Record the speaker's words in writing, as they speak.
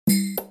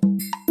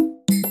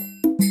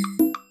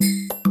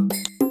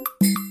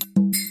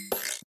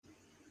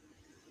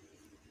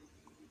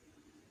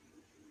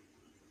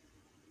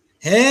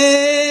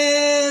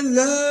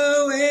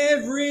Hello,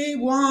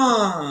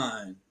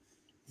 everyone.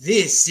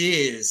 This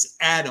is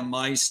Adam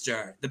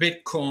Meister, the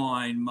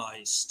Bitcoin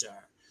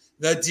Meister,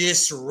 the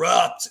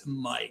Disrupt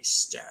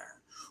Meister.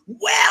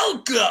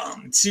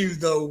 Welcome to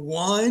the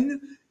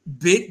One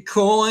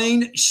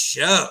Bitcoin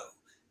Show.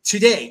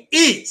 Today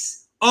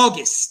is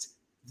August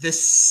the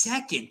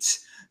 2nd,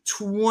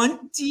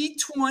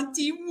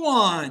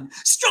 2021.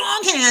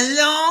 Strong hand,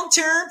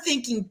 long-term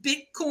thinking.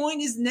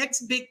 Bitcoin is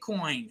next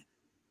Bitcoin.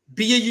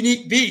 Be a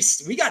unique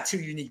beast. We got two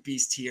unique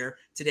beasts here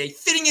today.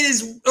 Fitting in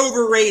is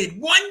overrated.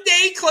 One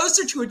day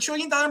closer to $1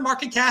 trillion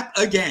market cap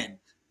again.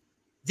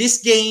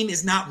 This game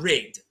is not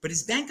rigged, but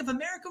is Bank of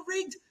America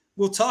rigged?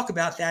 We'll talk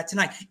about that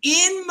tonight.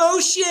 In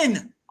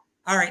motion.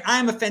 All right, I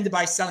am offended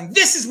by selling.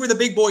 This is where the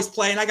big boys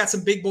play, and I got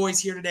some big boys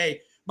here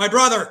today. My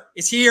brother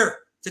is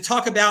here to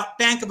talk about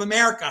Bank of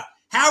America.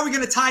 How are we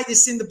going to tie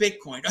this into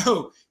Bitcoin?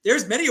 Oh,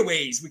 there's many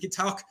ways we could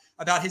talk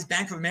about his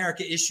Bank of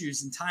America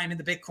issues and tie them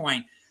into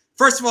Bitcoin.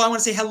 First of all, I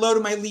want to say hello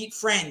to my elite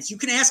friends. You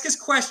can ask us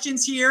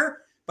questions here,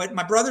 but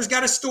my brother's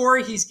got a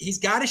story. He's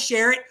got to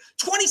share it.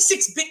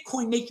 26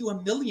 Bitcoin make you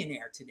a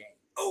millionaire today.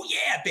 Oh,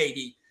 yeah,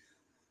 baby.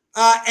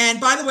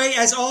 And by the way,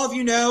 as all of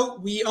you know,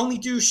 we only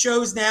do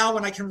shows now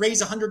when I can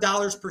raise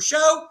 $100 per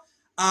show.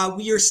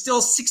 We are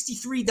still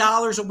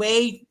 $63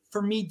 away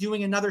from me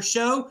doing another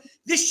show.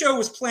 This show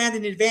was planned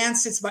in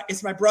advance.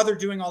 It's my brother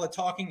doing all the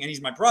talking, and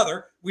he's my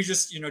brother. We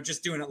just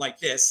doing it like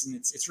this, and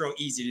it's real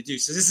easy to do.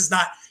 So this is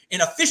not an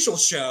official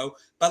show,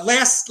 but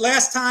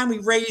last time we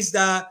raised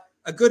a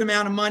good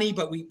amount of money,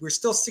 but we're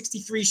still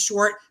 63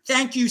 short.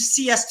 Thank you,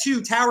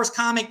 CS2, Towers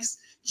Comics,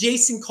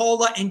 Jason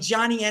Cola, and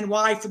Johnny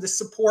NY for the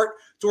support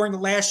during the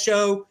last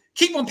show.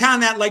 Keep on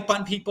pounding that like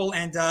button, people,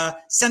 and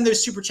send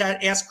those super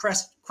chat, ask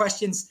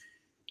questions.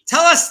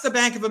 Tell us the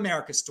Bank of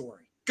America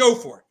story. Go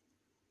for it.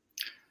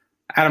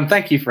 Adam,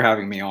 thank you for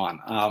having me on.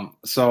 I'm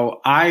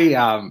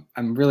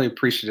really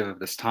appreciative of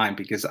this time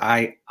because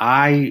I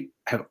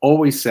have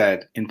always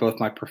said in both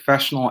my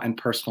professional and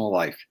personal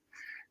life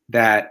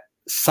that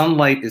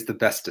sunlight is the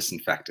best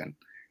disinfectant.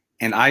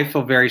 And I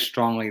feel very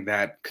strongly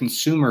that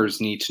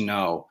consumers need to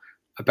know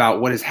about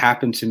what has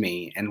happened to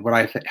me and what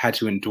I've had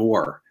to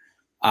endure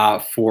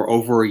for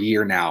over a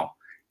year now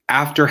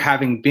after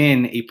having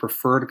been a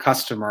preferred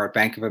customer at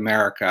Bank of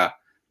America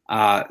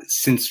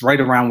since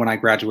right around when I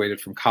graduated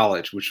from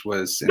college, which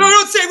was... No,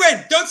 don't say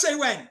when. Don't say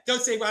when.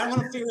 Don't say when. I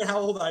want to figure out how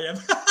old I am.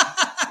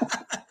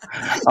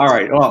 All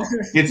right. Well,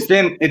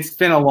 it's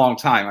been a long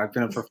time. I've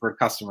been a preferred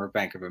customer of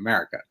Bank of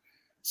America.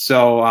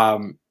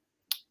 So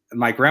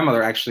my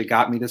grandmother actually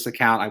got me this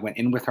account. I went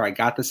in with her. I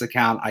got this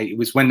account. It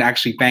was when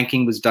actually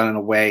banking was done in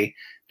a way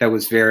that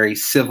was very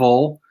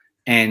civil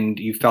and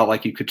you felt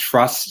like you could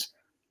trust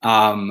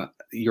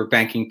your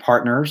banking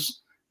partners.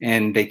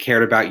 And they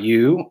cared about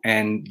you,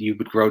 and you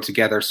would grow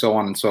together, so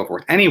on and so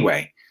forth.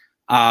 Anyway,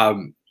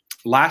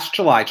 last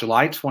July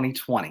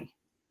 2020,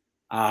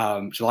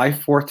 July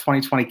 4th,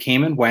 2020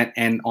 came and went,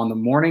 and on the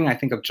morning, I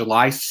think, of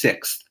July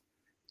 6th,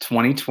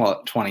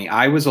 2020,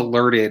 I was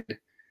alerted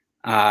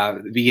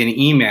via an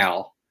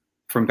email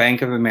from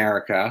Bank of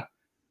America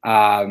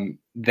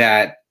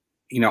that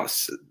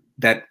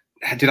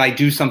did I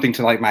do something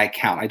to like my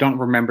account? I don't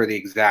remember the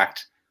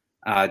exact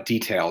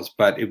details,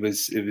 but it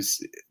was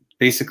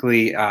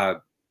basically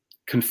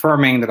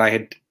confirming that I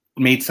had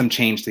made some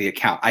change to the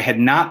account. I had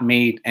not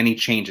made any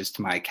changes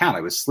to my account. I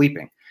was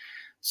sleeping.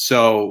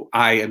 So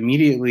I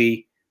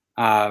immediately,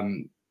 got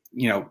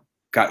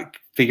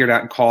figured out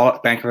and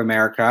called Bank of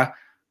America.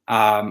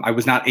 I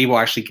was not able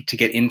actually to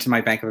get into my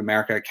Bank of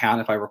America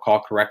account, if I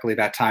recall correctly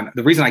that time.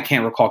 The reason I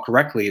can't recall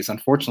correctly is,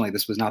 unfortunately,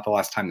 this was not the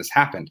last time this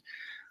happened.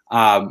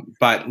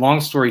 But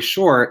long story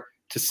short,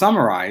 to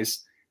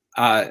summarize,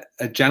 a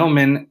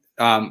gentleman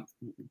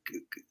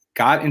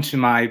got into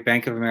my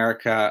Bank of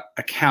America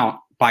account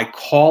by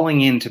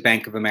calling into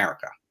Bank of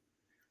America,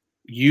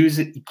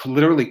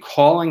 literally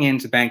calling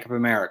into Bank of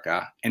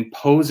America and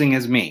posing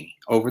as me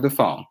over the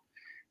phone.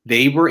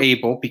 They were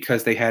able,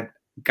 because they had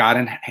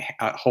gotten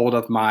a hold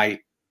of my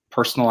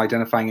personal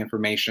identifying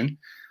information,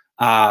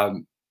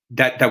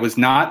 that was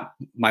not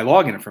my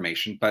login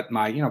information, but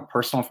my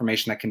personal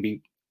information that can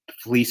be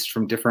fleeced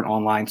from different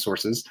online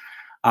sources.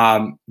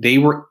 They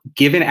were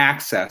given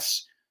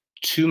access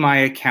to my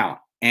account.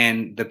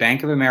 And the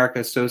Bank of America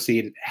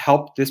associate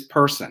helped this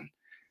person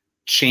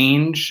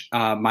change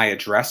my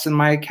address in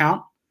my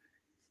account.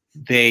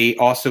 They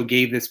also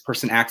gave this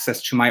person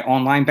access to my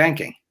online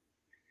banking.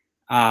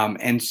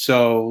 And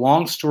so,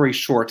 long story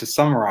short, to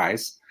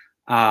summarize,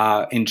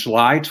 in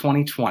July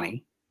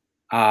 2020,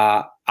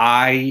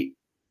 I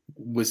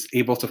was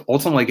able to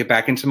ultimately get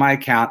back into my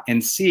account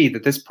and see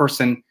that this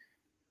person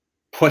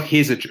put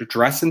his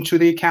address into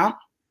the account,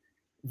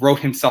 wrote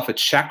himself a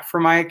check for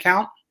my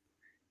account,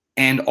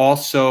 and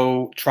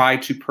also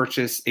tried to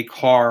purchase a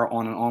car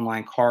on an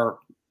online car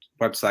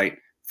website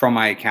from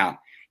my account.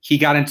 He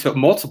got into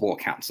multiple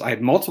accounts. I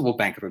had multiple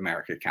Bank of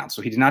America accounts.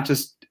 So he did not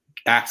just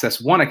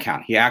access one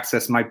account. He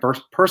accessed my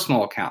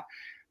personal account,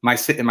 my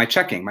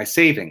checking, my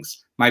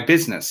savings, my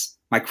business,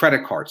 my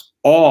credit cards,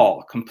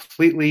 all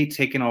completely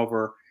taken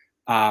over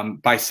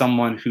by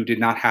someone who did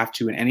not have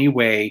to in any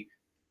way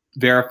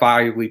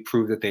verifiably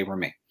prove that they were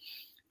me.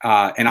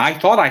 And I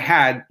thought I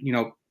had,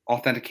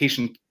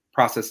 authentication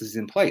processes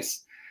in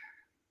place.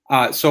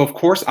 So of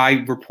course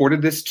I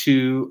reported this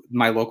to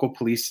my local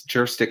police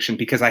jurisdiction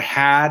because I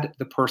had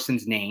the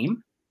person's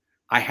name,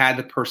 I had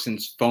the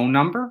person's phone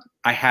number,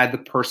 I had the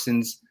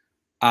person's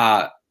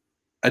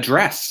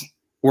address,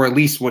 or at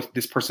least what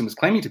this person was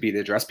claiming to be the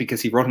address,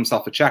 because he wrote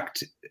himself a check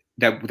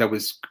that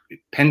was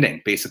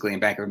pending basically in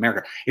Bank of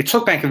America. It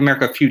took Bank of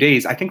America a few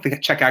days. I think the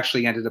check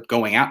actually ended up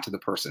going out to the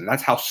person.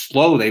 That's how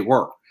slow they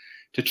were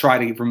to try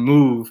to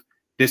remove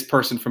this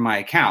person from my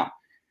account.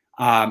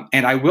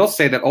 And I will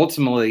say that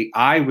ultimately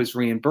I was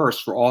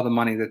reimbursed for all the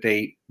money that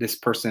this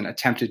person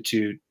attempted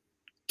to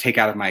take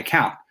out of my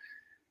account.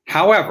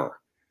 However,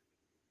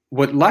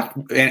 what left,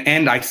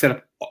 and I set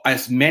up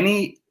as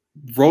many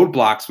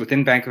roadblocks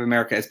within Bank of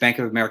America as Bank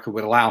of America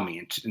would allow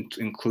me,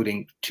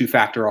 including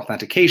two-factor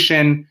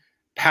authentication,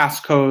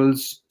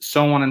 passcodes,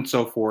 so on and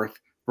so forth,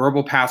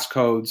 verbal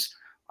passcodes,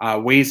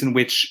 ways in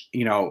which,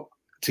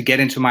 to get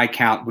into my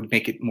account would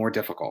make it more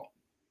difficult.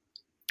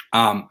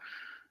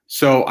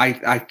 So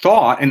I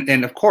thought,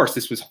 and of course,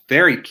 this was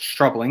very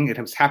troubling. It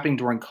was happening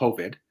during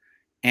COVID,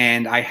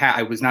 and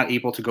I was not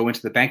able to go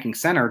into the banking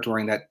center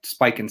during that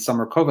spike in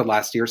summer COVID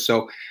last year.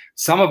 So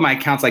some of my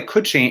accounts I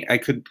could change, I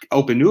could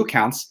open new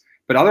accounts,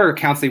 but other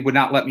accounts they would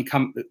not let me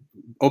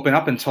open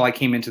up until I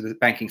came into the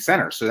banking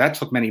center. So that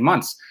took many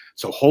months.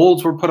 So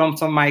holds were put on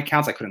some of my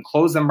accounts. I couldn't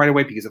close them right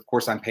away because, of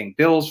course, I'm paying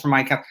bills for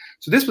my account.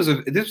 So this was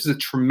a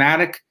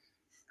traumatic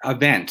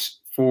event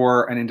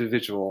for an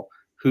individual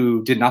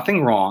who did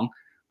nothing wrong.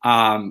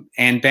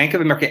 And Bank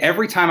of America,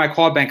 every time I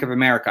called Bank of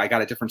America, I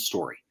got a different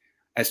story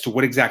as to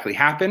what exactly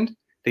happened.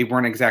 They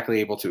weren't exactly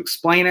able to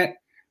explain it,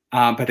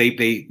 but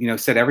they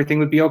said everything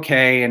would be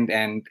okay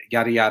and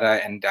yada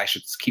yada, and I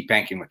should keep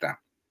banking with them.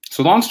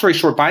 So long story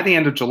short, by the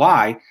end of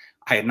July,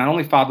 I had not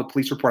only filed the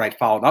police report, I'd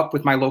followed up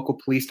with my local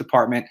police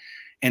department,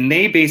 and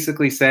they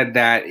basically said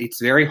that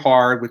it's very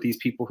hard with these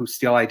people who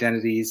steal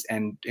identities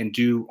and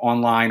do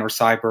online or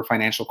cyber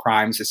financial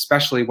crimes,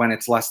 especially when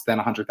it's less than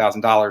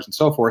 $100,000 and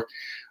so forth.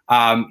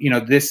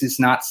 This is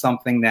not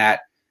something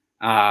that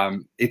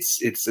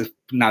it's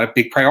not a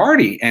big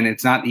priority, and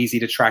it's not easy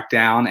to track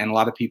down. And a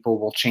lot of people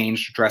will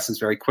change addresses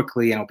very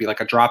quickly, and it'll be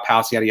like a drop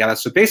house, yada, yada.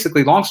 So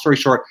basically, long story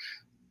short,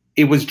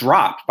 it was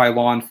dropped by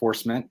law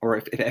enforcement, or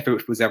if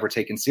it was ever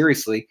taken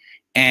seriously.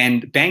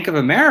 And Bank of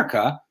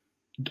America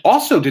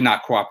also did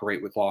not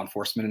cooperate with law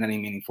enforcement in any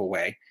meaningful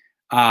way,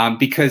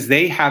 because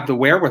they have the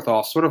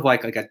wherewithal, sort of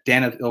like a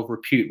den of ill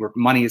repute, where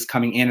money is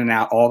coming in and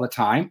out all the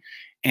time.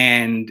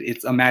 And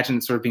it's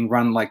sort of being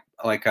run like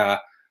a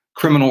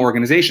criminal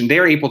organization.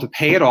 They're able to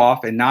pay it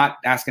off and not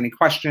ask any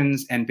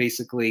questions, and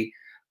basically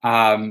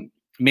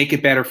make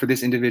it better for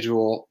this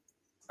individual,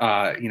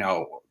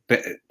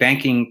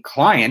 banking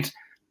client.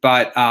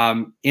 But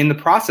in the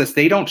process,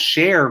 they don't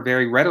share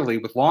very readily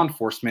with law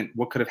enforcement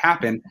what could have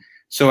happened.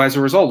 So as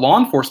a result, law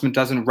enforcement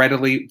doesn't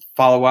readily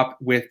follow up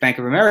with Bank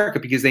of America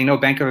because they know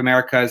Bank of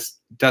America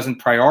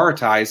doesn't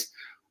prioritize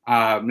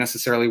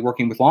necessarily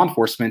working with law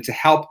enforcement to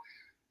help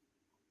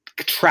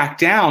track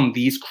down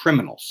these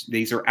criminals.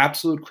 These are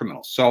absolute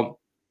criminals. So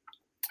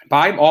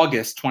by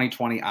August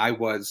 2020,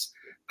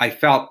 I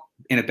felt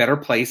in a better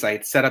place. I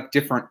had set up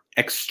different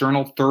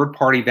external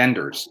third-party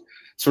vendors.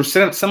 So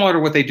similar to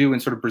what they do in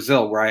sort of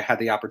Brazil, where I had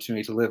the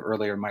opportunity to live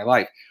earlier in my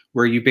life,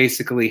 where you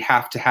basically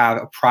have to have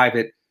a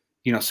private,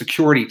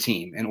 security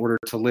team in order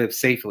to live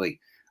safely.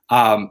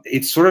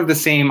 It's sort of the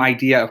same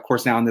idea, of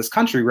course, now in this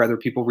country, whether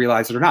people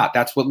realize it or not.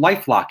 That's what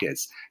LifeLock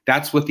is.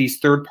 That's what these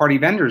third-party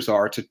vendors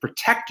are, to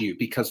protect you,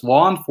 because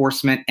law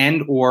enforcement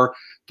and or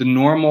the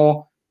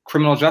normal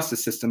criminal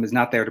justice system is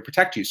not there to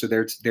protect you. So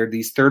they're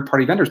these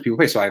third-party vendors people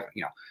pay. So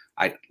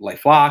I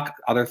LifeLock,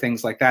 other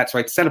things like that. So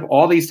I'd set up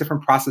all these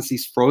different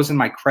processes, frozen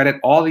my credit,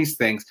 all these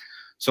things.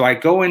 So I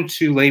go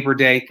into Labor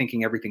Day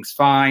thinking everything's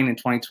fine in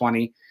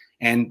 2020.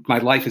 And my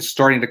life is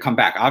starting to come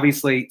back.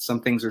 Obviously, some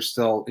things are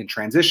still in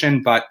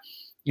transition, but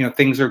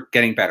things are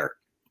getting better.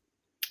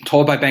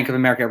 Told by Bank of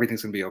America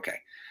everything's going to be okay.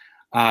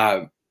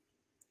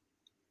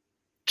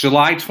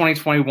 July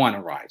 2021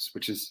 arrives,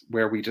 which is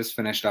where we just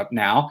finished up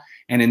now.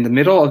 And in the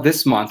middle of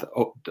this month,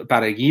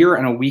 about a year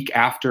and a week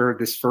after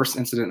this first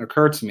incident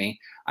occurred to me,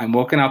 I'm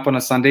woken up on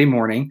a Sunday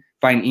morning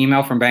by an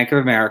email from Bank of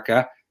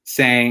America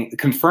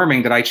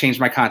confirming that I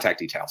changed my contact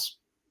details.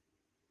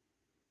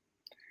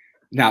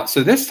 Now,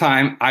 so this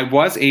time I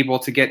was able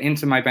to get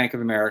into my Bank of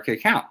America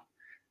account.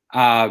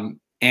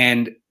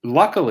 And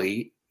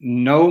luckily,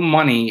 no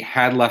money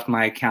had left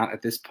my account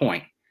at this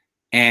point.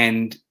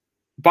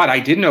 But I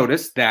did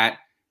notice that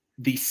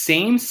the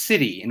same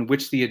city in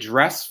which the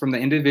address from the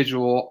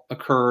individual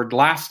occurred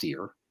last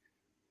year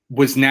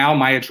was now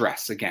my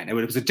address again. It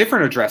was a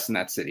different address in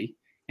that city.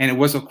 And it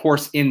was, of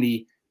course, in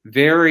the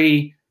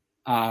very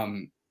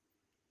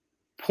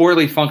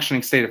poorly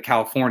functioning state of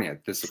California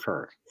that this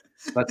occurred.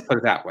 Let's put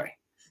it that way.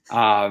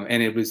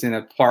 And it was in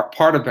a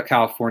part of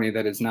California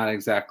that is not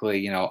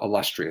exactly,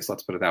 illustrious.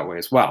 Let's put it that way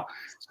as well.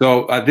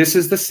 So this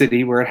is the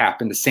city where it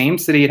happened. The same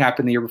city it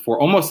happened the year before,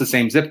 almost the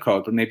same zip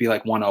code, but maybe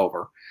like one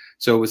over.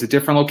 So it was a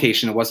different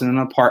location. It wasn't an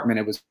apartment.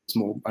 It was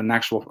an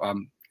actual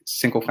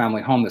single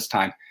family home this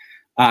time.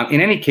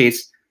 In any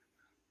case,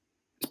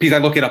 because I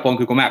look it up on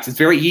Google Maps, it's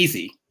very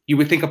easy. You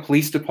would think a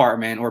police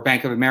department or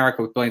Bank of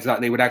America with billions of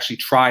dollars, they would actually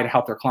try to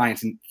help their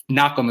clients and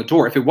knock on the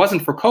door. If it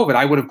wasn't for COVID,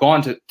 I would have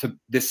gone to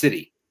this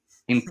city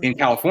in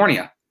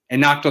California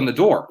and knocked on the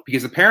door,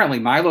 because apparently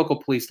my local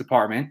police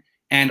department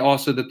and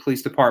also the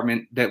police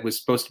department that was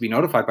supposed to be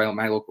notified by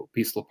my local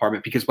police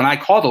department, because when I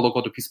called the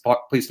local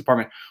police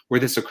department where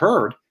this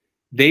occurred,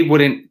 they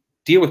wouldn't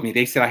deal with me.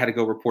 They said I had to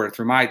go report it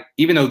through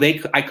even though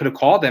I could have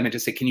called them and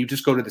just said, can you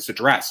just go to this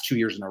address 2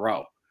 years in a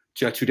row?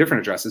 Two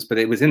different addresses, but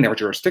it was in their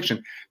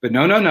jurisdiction. But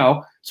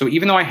no. So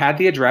even though I had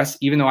the address,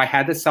 even though I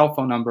had the cell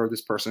phone number of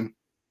this person,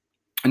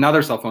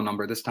 another cell phone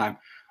number this time,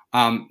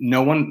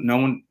 no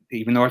one,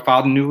 even though I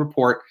filed a new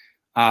report,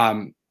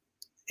 nothing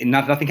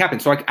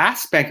happened. So I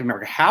asked Bank of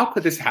America, how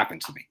could this happen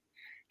to me?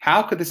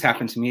 How could this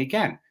happen to me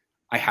again?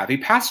 I have a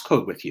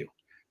passcode with you.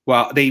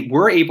 Well, they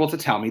were able to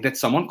tell me that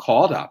someone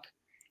called up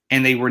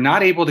and they were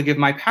not able to give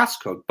my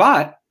passcode,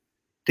 but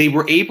they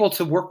were able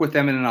to work with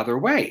them in another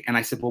way. And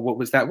I said, well, what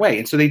was that way?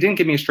 And so they didn't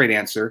give me a straight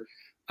answer.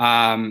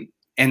 And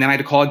then I had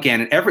to call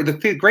again. And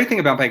the great thing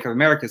about Bank of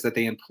America is that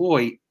they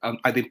employ,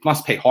 they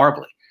must pay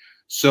horribly.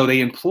 So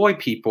they employ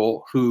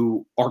people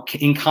who are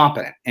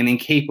incompetent and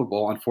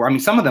incapable.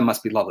 Some of them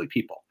must be lovely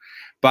people,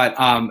 but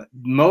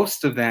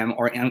most of them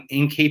are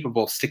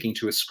incapable of sticking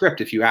to a script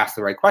if you ask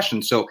the right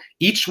question. So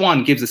each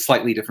one gives a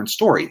slightly different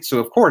story. So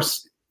of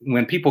course,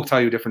 when people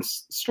tell you a different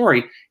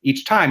story,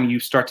 each time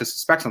you start to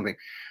suspect something.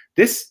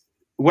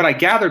 What I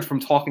gathered from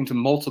talking to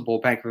multiple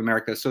Bank of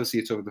America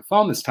associates over the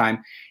phone this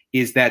time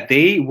is that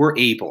they were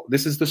able,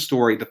 this is the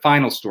story, the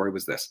final story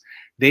was this,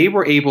 they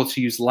were able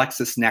to use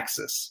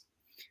LexisNexis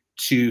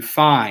to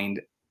find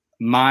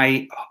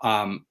my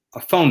a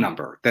phone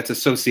number that's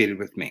associated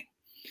with me.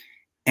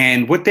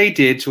 And what they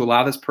did to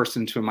allow this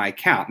person to my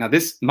account. Now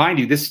this, mind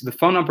you, the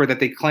phone number that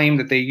they claimed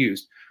that they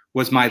used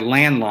was my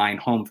landline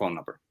home phone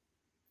number.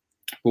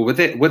 Well, what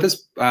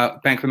this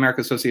Bank of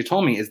America associate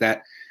told me is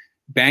that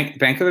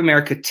Bank of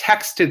America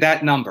texted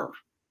that number,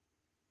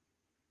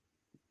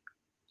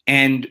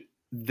 and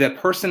the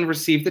person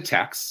received the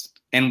text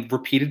and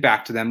repeated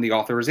back to them the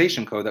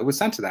authorization code that was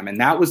sent to them.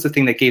 And that was the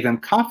thing that gave them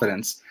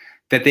confidence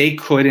that they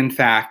could, in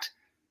fact,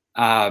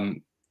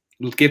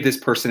 give this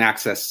person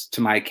access to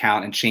my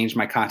account and change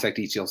my contact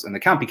details in the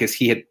account, because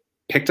he had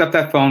picked up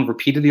that phone,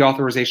 repeated the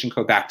authorization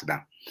code back to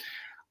them.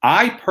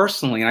 I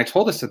personally, and I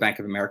told this to Bank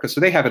of America, so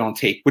they have it on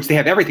tape, which they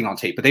have everything on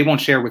tape, but they won't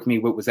share with me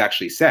what was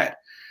actually said.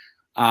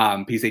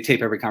 Because they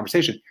tape every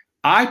conversation.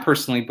 I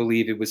personally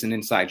believe it was an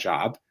inside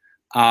job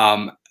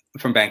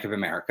from Bank of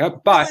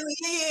America. But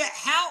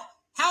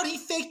how did he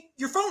fake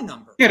your phone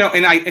number?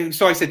 And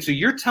so I said, so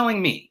you're telling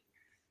me,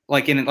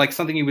 like in like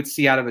something you would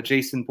see out of a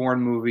Jason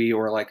Bourne movie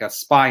or like a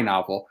spy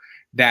novel,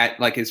 that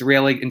like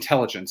Israeli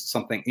intelligence,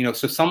 something,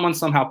 so someone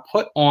somehow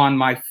put on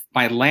my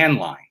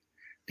landline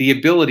the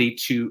ability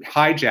to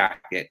hijack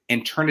it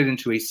and turn it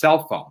into a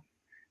cell phone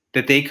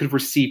that they could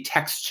receive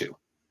text to.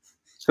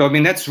 So,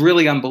 that's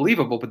really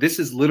unbelievable, but this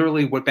is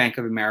literally what Bank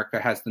of America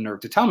has the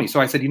nerve to tell me.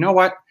 So I said, you know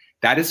what?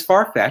 That is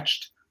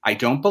far-fetched. I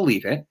don't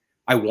believe it.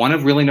 I want to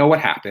really know what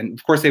happened.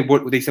 Of course,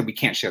 they said, we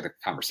can't share the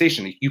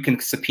conversation. You can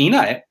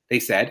subpoena it, they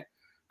said.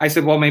 I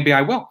said, well, maybe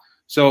I will.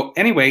 So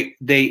anyway,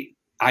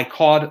 I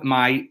called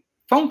my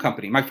phone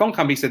company. My phone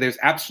company said there's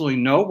absolutely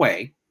no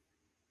way.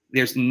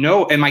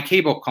 And my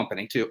cable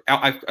company too.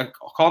 I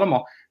called them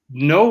all.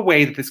 No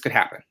way that this could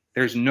happen.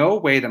 There's no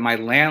way that my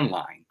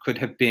landline could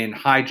have been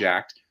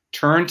hijacked,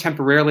 turned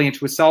temporarily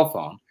into a cell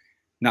phone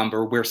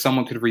number where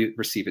someone could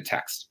receive a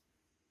text.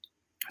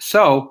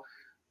 So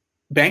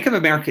Bank of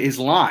America is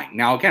lying.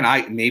 Now, again,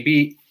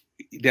 maybe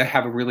they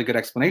have a really good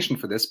explanation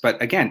for this,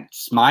 but again,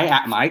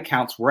 my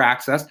accounts were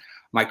accessed.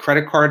 My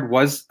credit card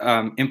was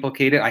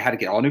implicated. I had to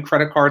get all new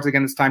credit cards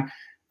again this time.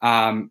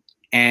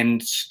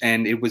 And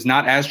it was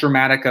not as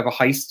dramatic of a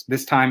heist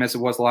this time as it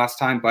was the last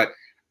time, but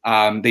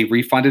they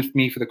refunded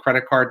me for the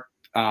credit card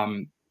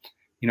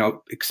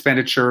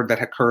expenditure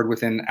that occurred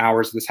within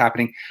hours of this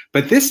happening.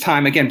 But this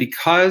time, again,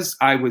 because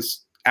I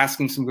was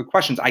asking some good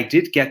questions, I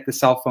did get the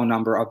cell phone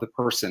number of the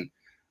person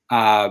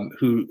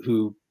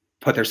who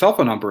put their cell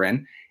phone number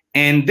in.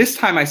 And this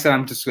time I said,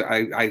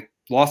 I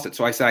lost it.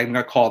 So I said, I'm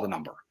going to call the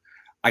number.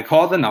 I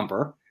called the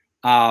number.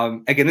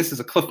 Again, this is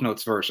a Cliff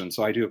Notes version,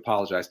 so I do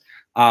apologize.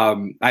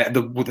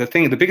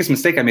 The biggest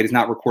mistake I made is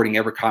not recording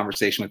every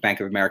conversation with Bank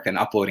of America and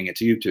uploading it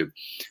to YouTube.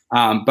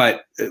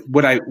 But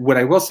what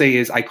I will say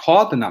is I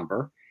called the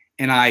number,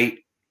 and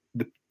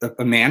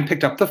a man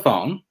picked up the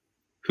phone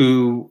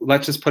who,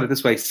 let's just put it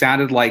this way,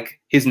 sounded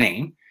like his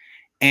name.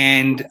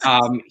 And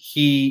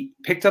he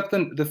picked up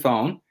the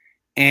phone,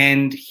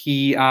 and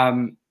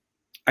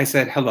I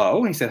said,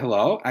 hello. He said,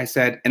 hello. I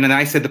said, and then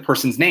I said the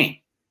person's name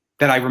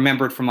that I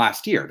remembered from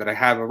last year that I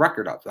have a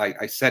record of.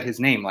 I said his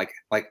name, like,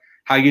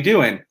 how you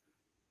doing?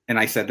 And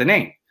I said the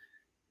name.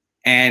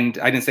 And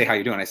I didn't say, how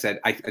you doing? I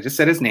said, I just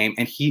said his name.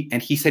 And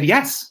he said,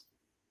 yes.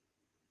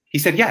 He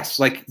said, yes.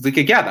 Like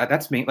yeah,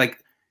 that's me. Like,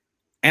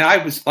 and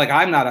I was like,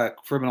 I'm not a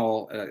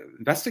criminal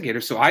investigator,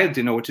 so I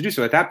didn't know what to do.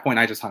 So at that point,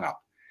 I just hung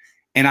up.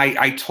 And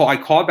I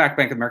called back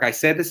Bank of America. I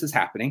said, this is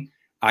happening.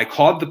 I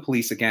called the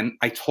police again.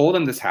 I told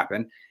them this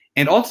happened.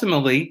 And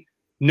ultimately,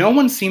 no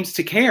one seems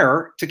to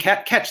care to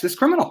catch this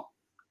criminal.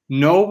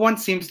 No one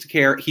seems to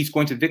care. He's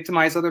going to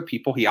victimize other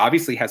people. He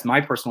obviously has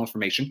my personal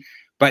information,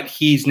 but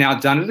he's now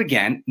done it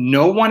again.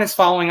 No one is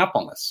following up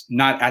on this,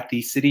 not at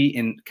the city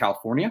in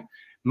California.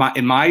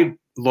 In my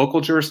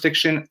local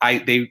jurisdiction,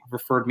 they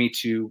referred me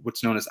to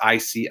what's known as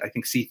IC, I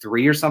think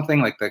C3 or something,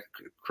 like the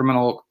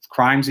Criminal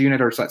Crimes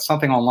Unit or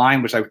something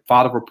online, which I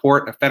filed a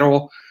report, a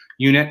federal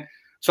unit.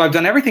 So I've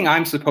done everything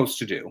I'm supposed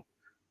to do.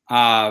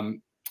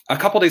 A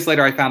couple of days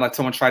later, I found out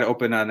someone tried to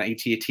open an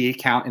AT&T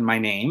account in my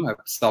name, a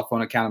cell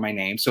phone account in my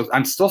name. So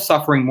I'm still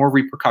suffering more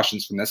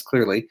repercussions from this,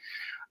 clearly.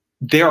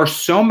 There are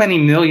so many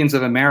millions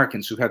of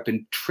Americans who have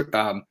been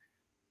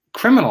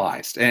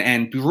criminalized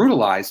and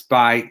brutalized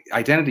by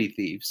identity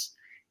thieves.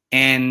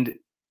 And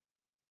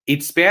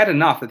it's bad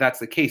enough that that's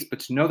the case,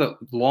 but to know that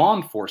law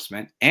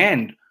enforcement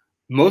and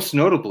most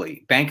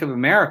notably Bank of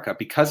America,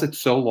 because it's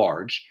so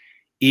large,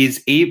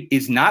 is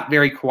not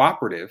very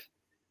cooperative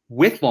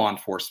with law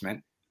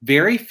enforcement.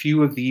 Very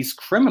few of these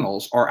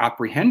criminals are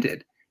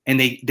apprehended, and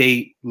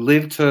they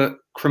live to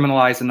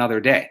criminalize another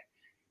day.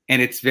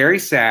 And it's very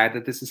sad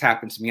that this has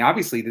happened to me.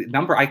 Obviously, the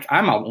number,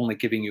 I'm only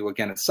giving you,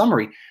 again, a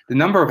summary. The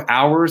number of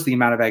hours, the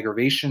amount of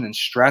aggravation and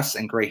stress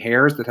and gray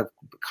hairs that have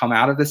come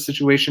out of this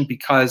situation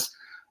because,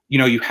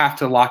 you have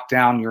to lock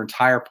down your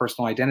entire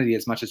personal identity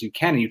as much as you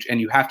can,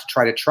 and you have to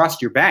try to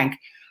trust your bank.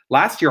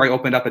 Last year, I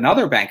opened up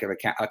another bank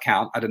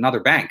account at another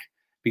bank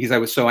because I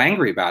was so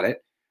angry about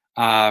it.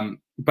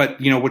 But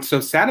what's so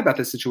sad about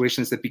this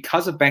situation is that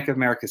because of Bank of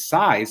America's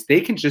size,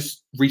 they can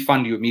just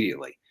refund you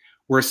immediately.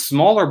 Whereas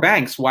smaller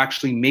banks will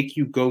actually make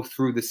you go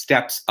through the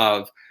steps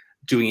of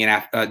doing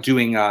what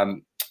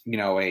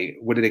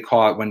do they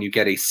call it when you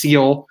get a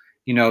seal?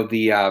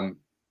 The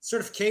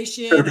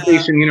certification.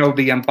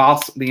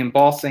 The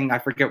embossing. I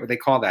forget what they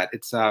call that.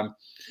 It's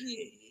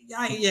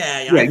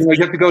yeah. You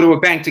have to go to a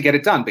bank to get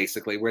it done,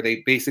 basically, where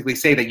they basically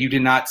say that you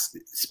did not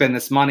spend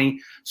this money.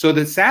 So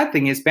the sad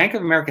thing is Bank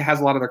of America has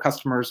a lot of their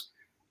customers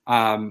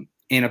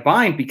in a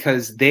bind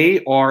because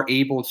they are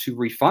able to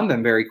refund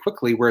them very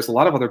quickly, whereas a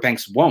lot of other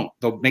banks won't.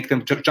 They'll make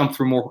them jump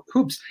through more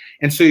hoops.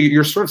 And so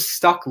you're sort of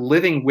stuck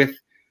living with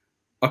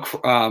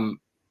an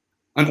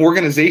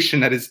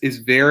organization that is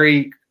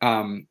very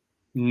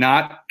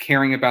not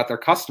caring about their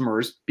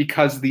customers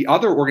because the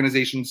other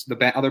organizations,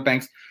 other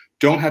banks,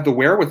 don't have the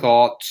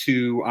wherewithal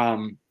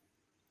to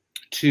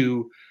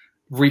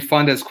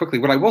refund as quickly.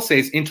 What I will say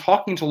is, in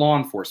talking to law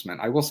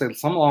enforcement, I will say that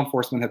some law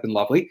enforcement have been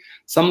lovely.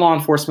 Some law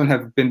enforcement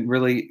have been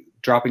really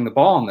dropping the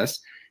ball on this.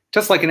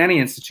 Just like in any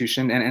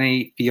institution and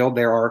any field,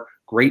 there are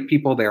great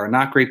people, there are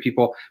not great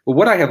people. But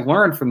what I have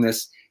learned from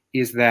this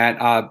is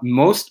that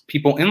most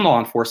people in law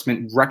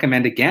enforcement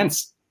recommend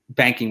against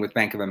banking with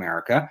Bank of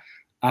America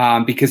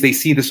because they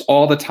see this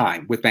all the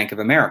time with Bank of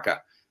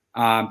America.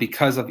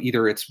 Because of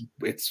either its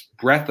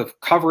breadth of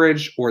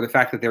coverage or the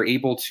fact that they're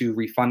able to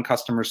refund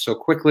customers so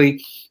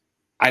quickly.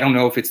 I don't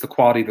know if it's the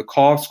quality of the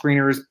call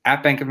screeners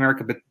at Bank of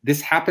America, but this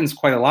happens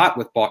quite a lot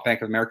with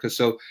Bank of America.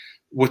 So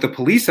what the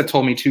police have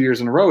told me 2 years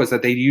in a row is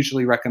that they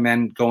usually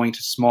recommend going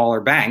to smaller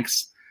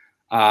banks.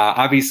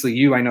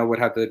 Obviously, I know, would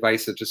have the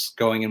advice of just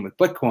going in with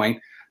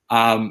Bitcoin.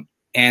 And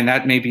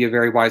that may be a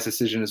very wise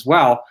decision as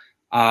well.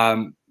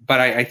 But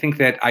I think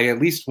that I at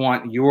least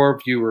want your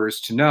viewers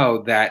to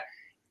know that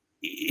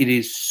it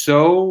is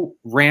so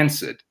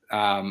rancid,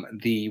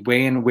 the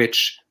way in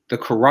which the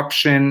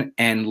corruption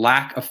and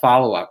lack of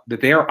follow-up,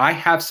 that I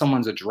have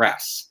someone's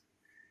address,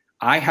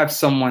 I have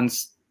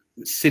someone's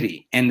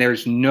city, and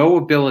there's no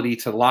ability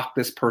to lock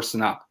this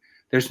person up.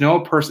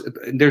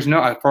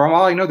 For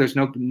all I know, there's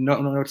no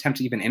attempt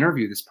to even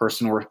interview this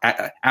person or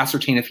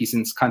ascertain if he's in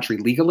this country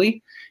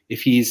legally,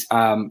 if he's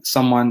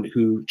someone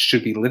who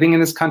should be living in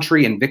this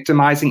country and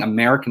victimizing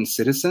American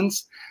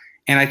citizens.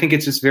 And I think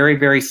it's just very,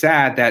 very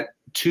sad that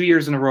 2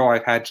 years in a row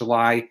I've had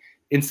July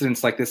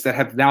incidents like this that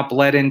have now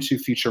bled into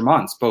future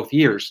months, both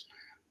years.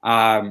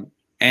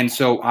 And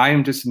so I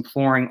am just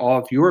imploring all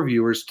of your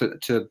viewers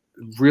to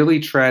really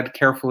tread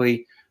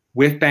carefully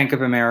with Bank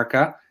of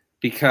America,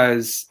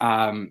 because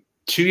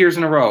 2 years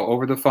in a row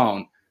over the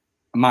phone,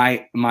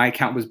 my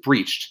account was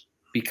breached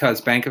because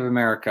Bank of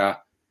America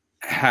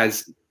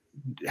has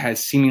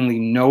seemingly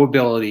no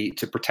ability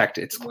to protect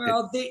its.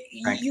 Well,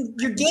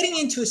 you're getting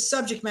into a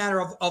subject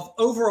matter of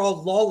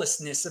overall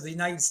lawlessness of the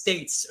United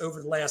States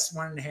over the last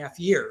 1.5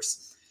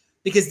 years,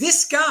 because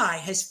this guy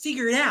has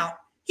figured out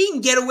he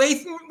can get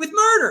away with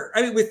murder.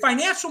 I mean, with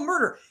financial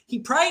murder. He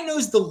probably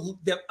knows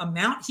the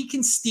amount he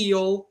can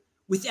steal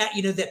with that.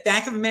 That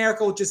Bank of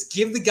America will just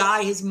give the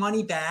guy his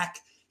money back.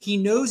 He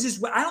knows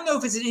I don't know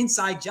if it's an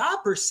inside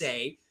job per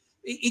se.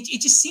 It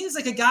just seems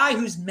like a guy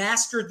who's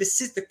mastered the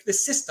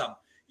system.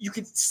 You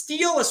can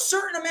steal a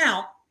certain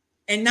amount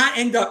and not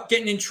end up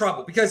getting in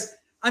trouble. Because,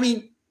 I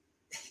mean,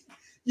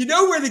 you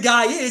know where the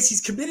guy is.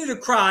 He's committed a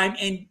crime,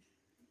 and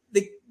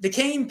they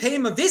can't even pay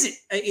him a visit.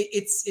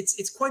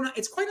 It's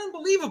quite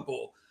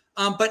unbelievable.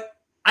 But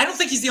I don't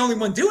think he's the only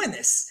one doing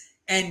this,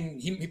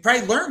 and he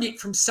probably learned it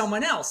from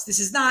someone else. This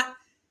is not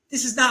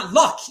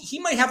luck. He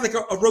might have like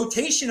a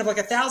rotation of like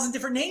 1,000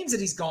 different names that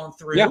he's gone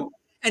through,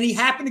 and he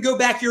happened to go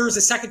back yours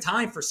a second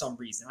time for some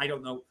reason. I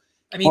don't know.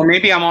 I mean, or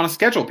maybe I'm on a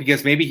schedule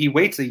because maybe he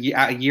waits a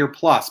year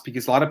plus,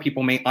 because a lot of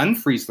people may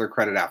unfreeze their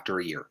credit after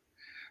a year.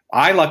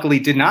 I luckily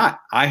did not.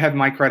 I have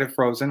my credit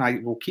frozen. I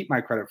will keep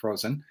my credit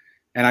frozen.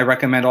 And I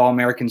recommend all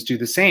Americans do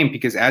the same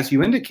because, as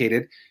you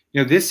indicated,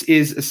 this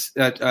is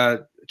a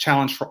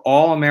challenge for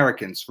all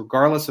Americans,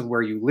 regardless of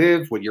where you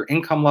live, what your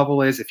income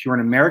level is. If you're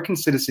an American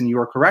citizen, you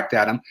are correct,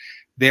 Adam.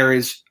 There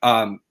is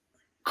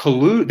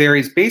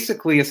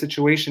basically a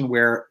situation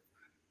where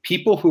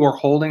people who are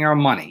holding our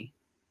money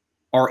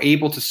are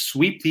able to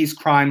sweep these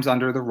crimes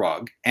under the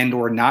rug and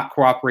or not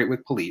cooperate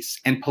with police.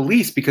 And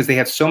police, because they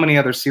have so many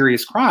other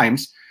serious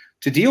crimes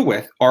to deal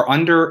with, are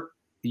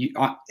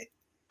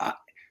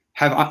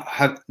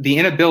have the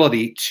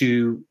inability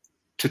to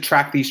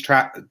track these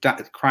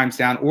crimes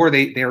down, or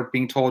they're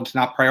being told to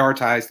not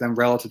prioritize them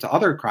relative to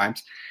other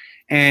crimes.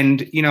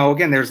 And,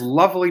 again, there's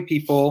lovely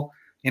people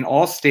in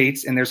all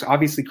states, and there's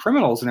obviously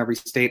criminals in every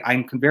state.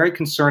 I'm very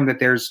concerned that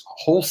there's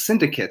whole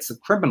syndicates of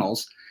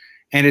criminals,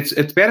 and it's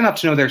bad enough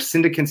to know there's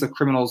syndicates of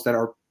criminals that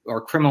are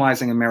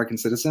criminalizing American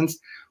citizens.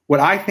 What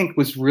I think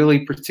was really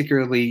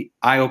particularly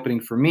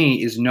eye-opening for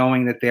me is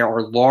knowing that there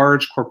are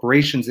large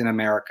corporations in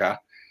America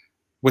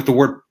with the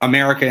word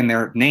America in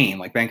their name,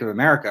 like Bank of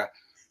America,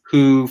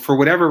 who, for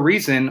whatever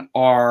reason,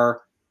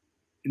 are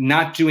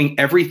not doing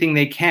everything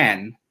they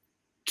can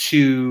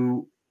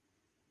to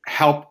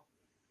help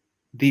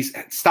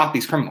stop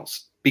these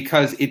criminals.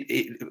 Because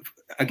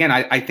again,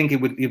 I think it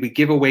would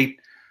give away,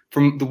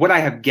 from what I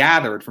have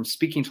gathered from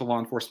speaking to law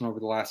enforcement over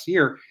the last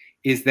year,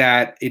 is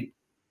that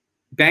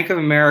Bank of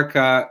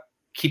America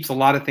keeps a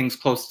lot of things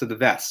close to the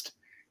vest.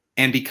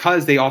 And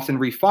because they often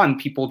refund,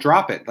 people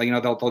drop it.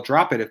 They'll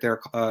drop it if they're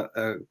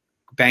a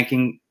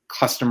banking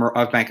customer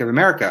of Bank of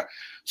America.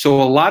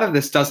 So a lot of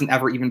this doesn't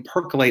ever even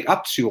percolate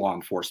up to law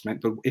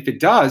enforcement. But if it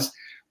does,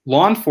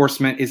 law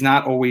enforcement is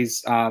not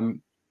always,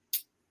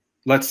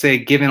 let's say,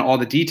 given all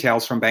the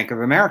details from Bank of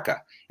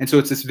America. And so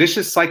it's this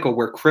vicious cycle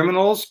where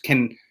criminals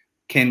can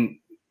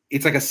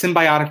it's like a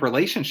symbiotic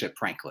relationship,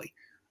 frankly.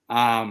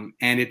 And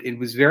it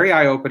was very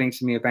eye-opening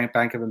to me about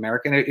Bank of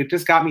America. And it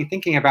just got me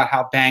thinking about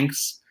how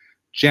banks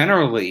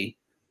generally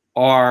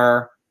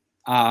are,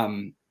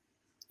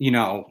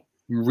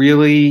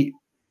 really,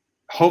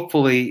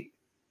 hopefully,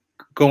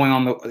 going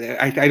on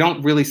I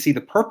don't really see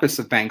the purpose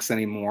of banks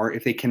anymore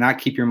if they cannot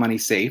keep your money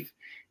safe,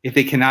 if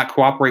they cannot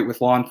cooperate with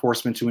law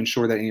enforcement to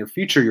ensure that in your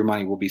future your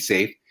money will be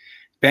safe.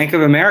 Bank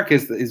of America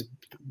is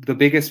the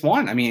biggest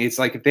one. I mean, it's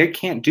like if they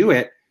can't do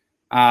it,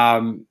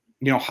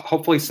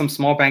 hopefully some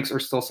small banks are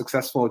still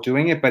successful at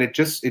doing it, but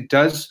it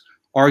does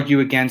argue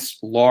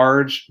against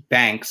large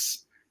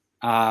banks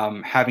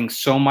having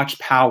so much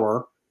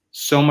power,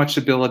 so much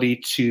ability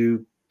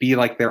to be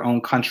like their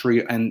own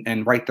country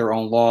and write their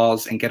own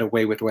laws and get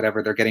away with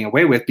whatever they're getting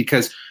away with.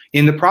 Because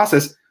in the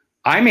process,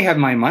 I may have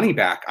my money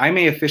back. I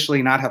may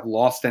officially not have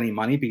lost any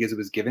money because it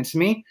was given to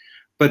me,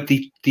 but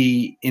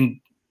the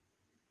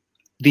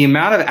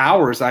amount of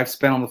hours I've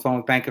spent on the phone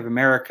with Bank of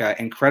America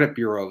and credit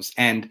bureaus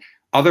and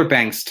other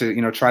banks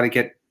to try to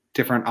get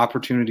different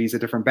opportunities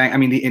at different banks. I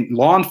mean, in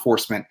law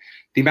enforcement,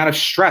 the amount of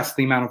stress,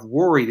 the amount of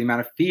worry, the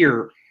amount of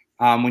fear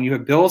when you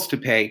have bills to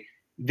pay.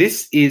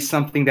 This is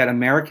something that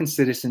American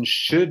citizens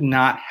should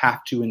not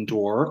have to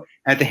endure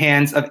at the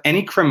hands of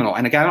any criminal.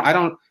 And again, I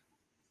don't.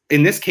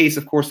 In this case,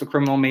 of course, the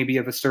criminal may be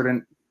of a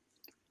certain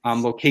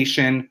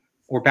location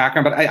or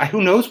background, but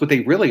who knows what they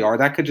really are?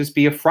 That could just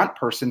be a front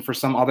person for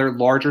some other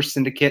larger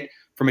syndicate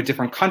from a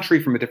different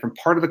country, from a different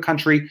part of the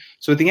country.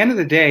 So at the end of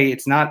the day,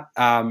 it's not.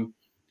 And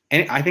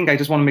I think I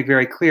just want to make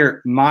very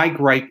clear, my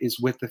gripe is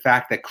with the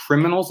fact that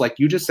criminals, like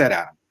you just said,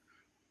 Adam,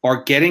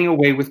 are getting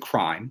away with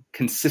crime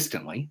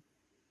consistently.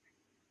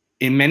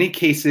 In many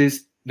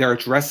cases, their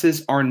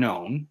addresses are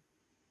known.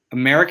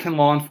 American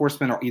law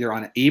enforcement are either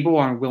unable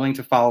or unwilling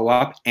to follow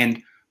up,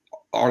 and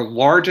our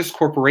largest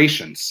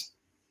corporations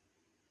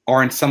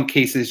are in some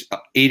cases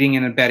aiding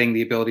and abetting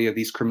the ability of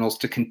these criminals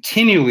to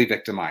continually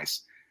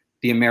victimize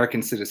the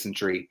American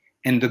citizenry.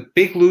 And the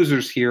big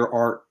losers here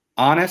are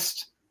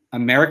honest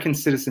American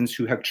citizens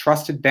who have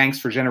trusted banks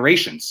for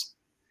generations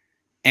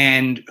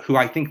and who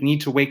I think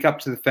need to wake up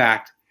to the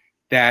fact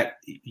that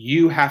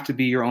you have to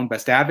be your own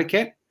best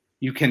advocate.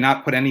 You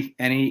cannot put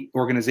any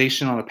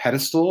organization on a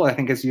pedestal, I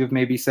think, as you have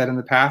maybe said in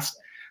the past.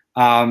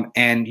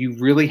 And you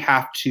really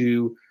have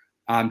to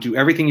do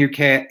everything you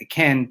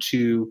can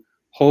to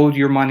hold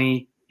your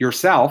money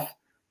yourself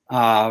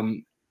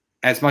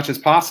as much as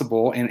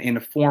possible in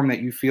a form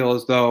that you feel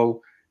as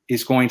though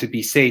is going to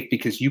be safe,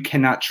 because you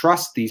cannot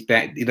trust these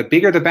banks. The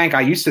bigger the bank,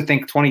 I used to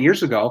think 20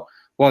 years ago,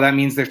 well, that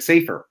means they're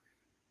safer.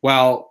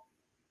 Well,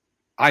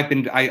 I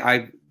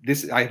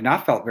have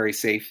not felt very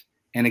safe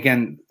And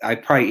again, I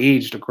probably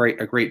aged a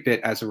great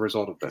bit as a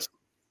result of this.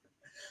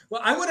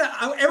 Well,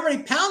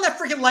 everybody pound that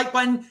freaking like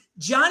button.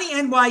 Johnny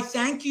NY,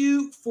 thank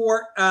you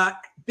for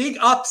big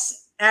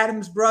ups,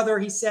 Adam's brother.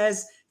 He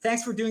says,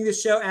 thanks for doing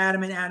this show,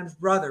 Adam and Adam's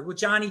brother. Well,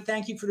 Johnny,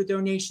 thank you for the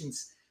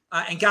donations.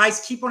 And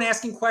guys, keep on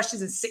asking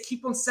questions and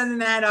keep on sending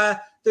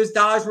that those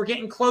dollars. We're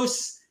getting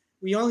close.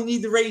 We only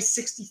need to raise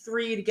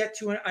 63 to get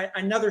to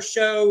another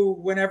show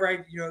whenever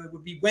it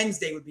would be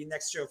Wednesday would be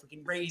next show if we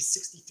can raise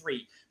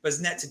 63. But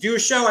to do a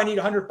show, I need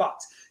 $100.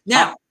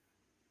 Now,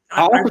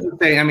 I'll also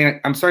say, I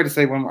mean, I'm sorry to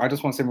say I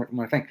just want to say one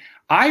more thing.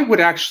 I would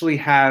actually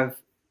have,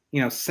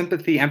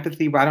 sympathy,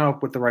 empathy, but I don't know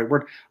what the right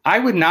word. I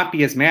would not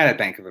be as mad at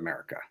Bank of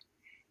America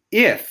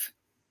if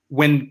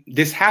when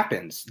this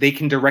happens, they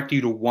can direct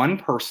you to one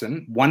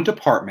person, one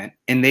department,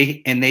 and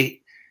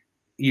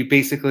you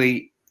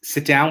basically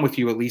sit down with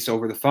you at least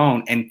over the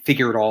phone and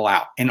figure it all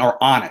out and are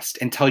honest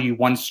and tell you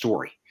one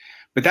story.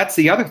 But that's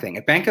the other thing.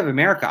 At Bank of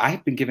America, I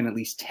have been given at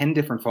least 10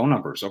 different phone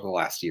numbers over the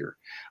last year.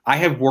 I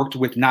have worked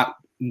with not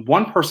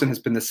one person has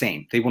been the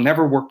same. They will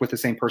never work with the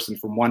same person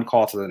from one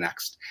call to the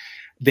next.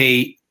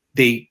 They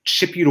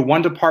ship you to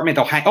one department.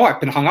 I've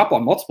been hung up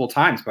on multiple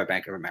times by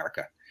Bank of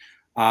America.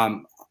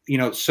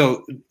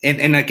 So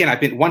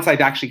again, once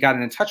I've actually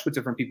gotten in touch with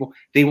different people,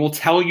 they will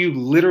tell you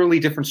literally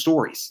different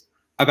stories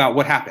about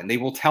what happened. They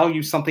will tell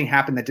you something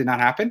happened that did not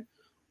happen,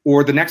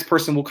 or the next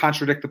person will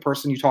contradict the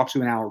person you talked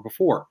to an hour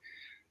before.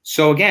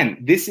 So again,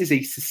 this is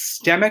a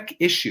systemic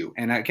issue.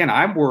 And again,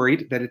 I'm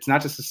worried that it's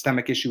not just a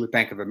systemic issue with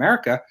Bank of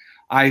America.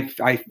 I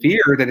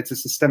fear that it's a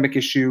systemic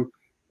issue,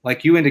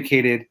 like you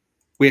indicated,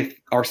 with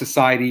our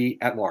society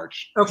at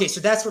large. Okay,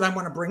 so that's what I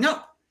want to bring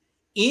up.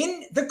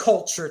 In the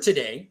culture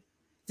today,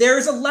 there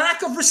is a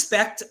lack of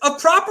respect of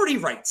property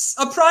rights,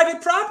 of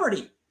private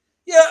property.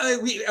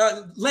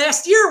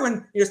 Last year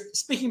when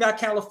speaking about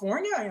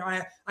California,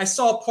 I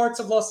saw parts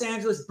of Los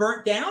Angeles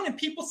burnt down, and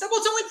people said, "Well,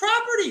 it's only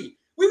property.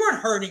 We weren't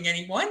hurting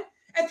anyone."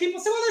 And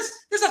people say, "Well,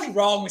 there's nothing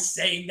wrong with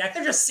saying that.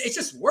 It's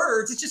just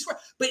words. It's just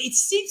words." But it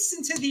seeps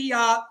into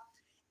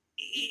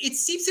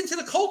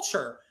the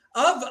culture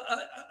of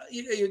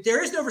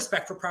there is no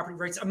respect for property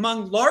rights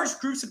among large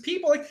groups of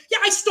people. Like, yeah,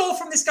 I stole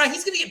from this guy.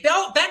 He's going to get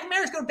bailed. Bank of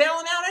America's going to bail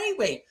him out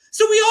anyway.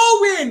 So we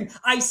all win.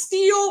 I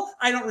steal.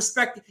 I don't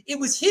respect it. It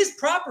was his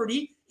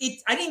property.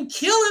 I didn't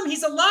kill him.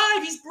 He's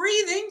alive. He's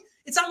breathing.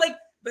 It's not like,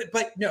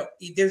 but no,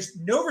 there's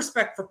no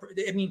respect for,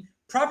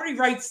 property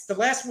rights the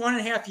last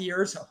 1.5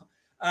 years,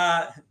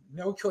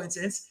 no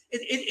coincidence,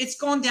 it's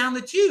gone down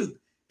the tube.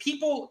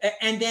 People,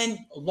 and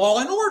then law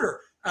and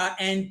order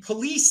and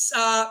police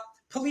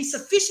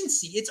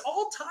efficiency, it's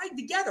all tied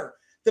together.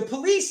 The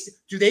police,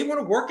 do they want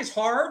to work as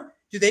hard?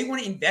 Do they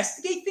want to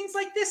investigate things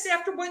like this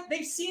after what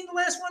they've seen the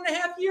last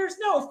 1.5 years?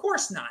 No, of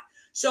course not.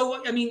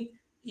 So, and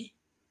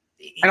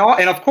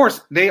of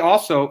course, they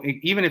also,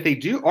 even if they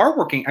are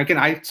working, again,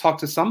 I talked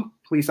to some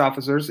police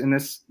officers in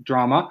this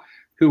drama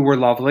who were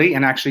lovely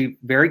and actually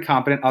very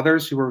competent,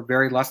 others who were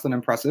very less than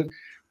impressive.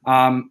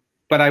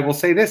 But I will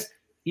say this,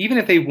 even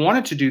if they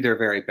wanted to do their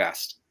very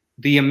best,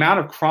 the amount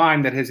of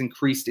crime that has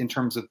increased in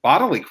terms of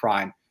bodily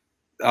crime,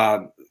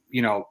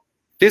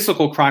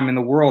 physical crime in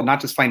the world,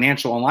 not just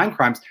financial online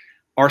crimes,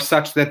 are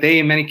such that they,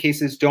 in many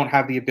cases, don't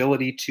have the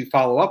ability to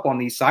follow up on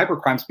these cyber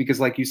crimes because,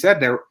 like you said,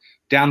 they're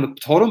down the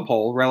totem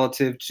pole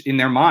relative to, in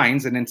their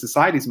minds and in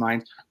society's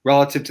minds,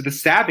 relative to the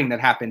stabbing that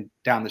happened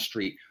down the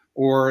street,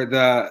 or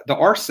the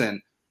arson,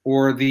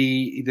 or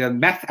the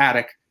meth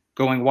addict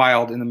going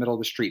wild in the middle of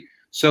the street.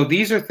 So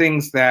these are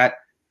things that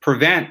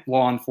prevent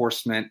law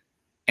enforcement.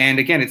 And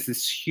again, it's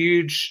this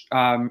huge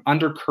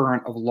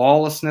undercurrent of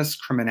lawlessness,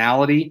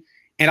 criminality.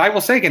 And I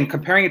will say, again,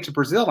 comparing it to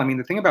Brazil,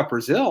 the thing about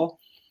Brazil,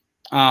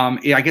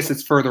 I guess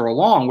it's further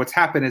along. What's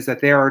happened is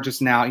that there are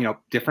just now,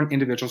 different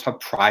individuals have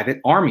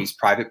private armies,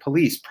 private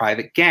police,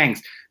 private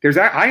gangs.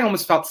 I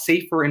almost felt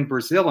safer in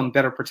Brazil and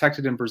better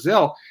protected in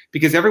Brazil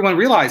because everyone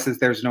realizes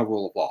there's no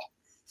rule of law.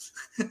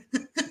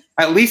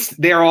 At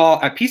least they're all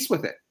at peace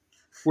with it.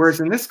 Whereas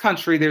in this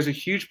country, there's a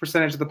huge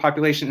percentage of the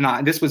population,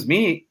 and this was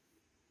me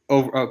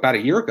over about a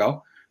year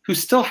ago, who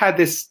still had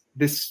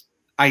this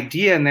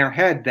idea in their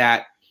head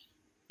that,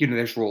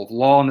 there's rule of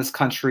law in this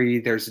country.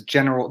 There's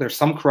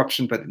some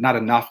corruption, but not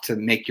enough to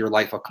make your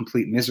life a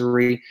complete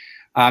misery.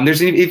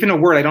 There's even a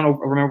word,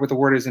 remember what the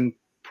word is in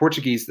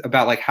Portuguese,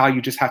 about like how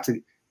you just have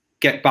to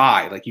get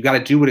by. Like you got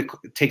to do what it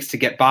takes to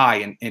get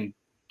by in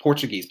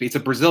Portuguese. But it's a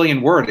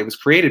Brazilian word. It was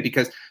created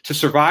because to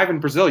survive in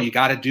Brazil, you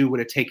got to do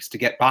what it takes to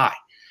get by.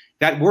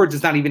 That word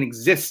does not even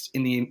exist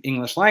in the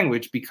English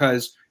language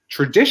because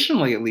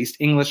traditionally, at least,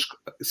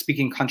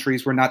 English-speaking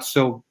countries were not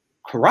so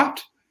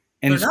corrupt.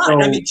 And they're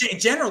not.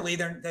 Generally,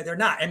 they're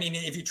not.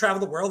 If you travel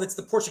the world, it's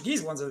the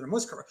Portuguese ones that are the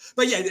most corrupt.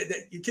 But yeah,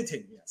 you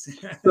continue.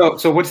 Yes.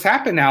 So what's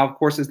happened now, of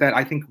course, is that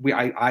I think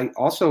I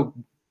also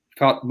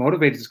felt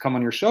motivated to come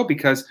on your show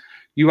because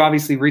you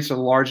obviously reached a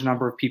large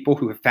number of people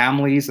who have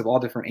families of all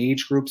different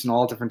age groups and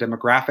all different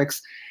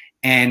demographics,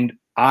 and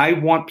I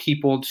want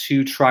people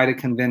to try to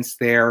convince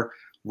their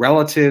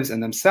relatives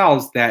and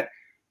themselves that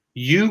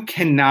you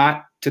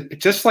cannot,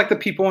 just like the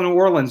people in New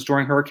Orleans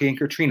during Hurricane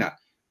Katrina,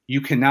 You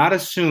cannot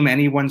assume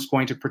anyone's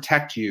going to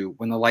protect you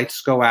when the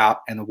lights go out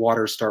and the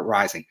waters start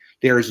rising.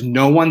 There is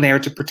no one there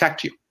to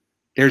protect you.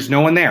 There's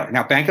no one there.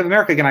 Now, Bank of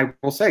America, again, I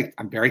will say,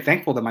 I'm very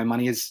thankful that my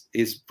money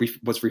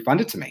was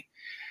refunded to me.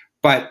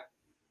 But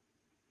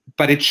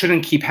it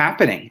shouldn't keep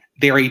happening.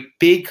 They're a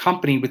big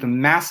company with a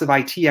massive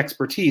IT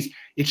expertise.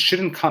 It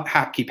shouldn't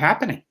keep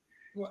happening.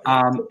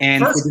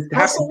 And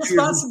personal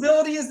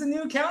responsibility is the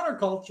new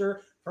counterculture.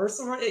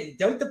 Personal,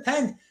 don't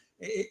depend.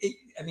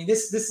 I mean,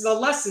 this is a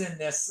lesson in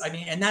this. I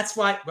mean, and that's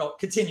why. Well,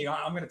 continue.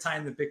 I'm going to tie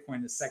in the Bitcoin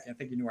in a second. I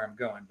think you know where I'm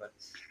going, but.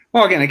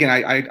 Well, again,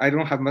 I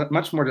don't have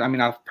much more. I mean,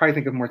 I'll probably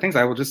think of more things.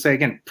 I will just say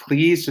again,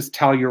 please just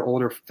tell your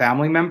older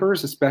family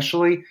members,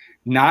 especially,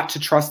 not to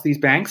trust these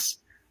banks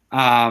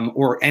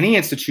or any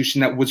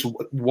institution that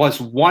was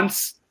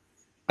once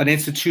an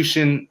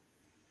institution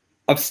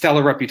of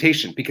stellar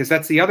reputation. Because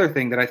that's the other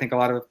thing that I think a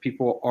lot of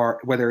people are,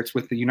 whether it's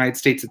with the United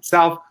States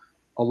itself,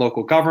 a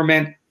local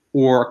government,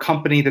 or a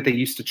company that they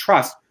used to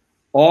trust,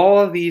 all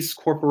of these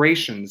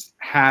corporations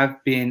have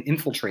been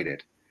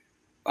infiltrated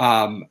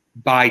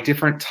by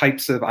different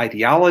types of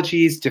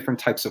ideologies, different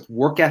types of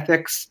work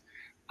ethics.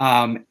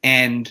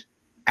 And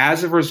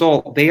as a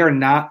result, they are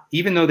not,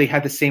 even though they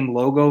had the same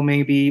logo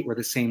maybe or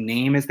the same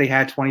name as they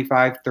had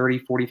 25, 30,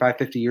 45,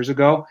 50 years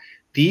ago,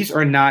 these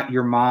are not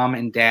your mom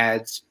and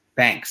dad's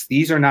banks.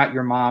 These are not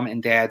your mom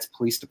and dad's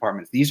police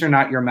departments. These are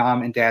not your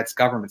mom and dad's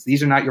governments.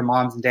 These are not your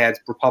mom's and dad's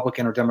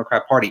Republican or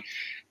Democrat Party.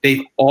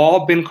 They've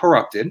all been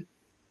corrupted,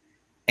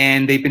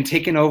 and they've been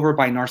taken over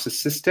by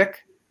narcissistic,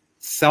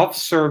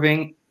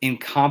 self-serving,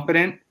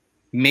 incompetent,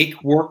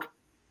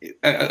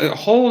 a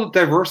whole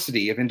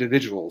diversity of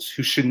individuals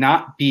who should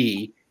not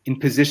be in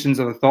positions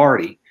of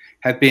authority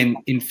have been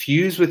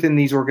infused within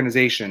these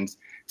organizations.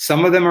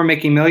 Some of them are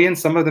making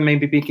millions, some of them may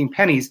be making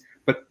pennies,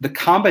 but the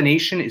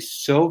combination is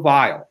so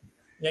vile.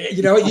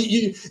 You know,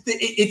 you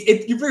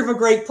bring up a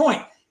great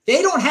point.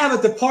 They don't have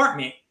a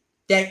department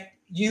that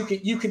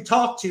you can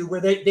talk to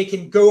where they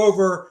can go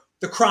over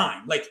the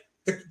crime. But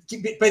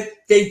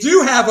they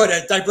do have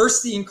a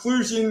diversity,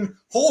 inclusion,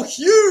 whole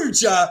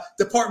huge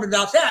department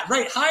about that,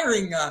 right?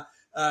 Hiring.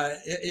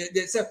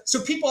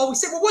 So people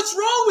always say, well, what's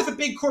wrong with a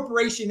big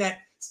corporation that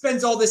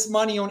spends all this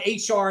money on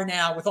HR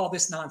now with all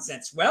this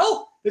nonsense?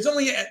 Well, there's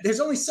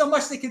only so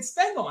much they can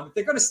spend on. If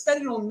they're going to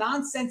spend it on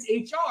nonsense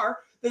HR,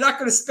 they're not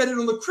going to spend it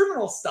on the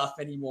criminal stuff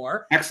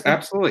anymore.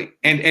 Absolutely.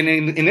 And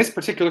in this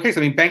particular case,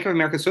 I mean, Bank of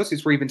America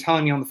associates were even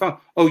telling me on the phone,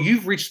 oh,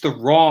 you've reached the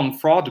wrong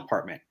fraud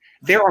department.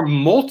 There are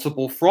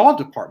multiple fraud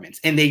departments,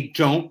 and they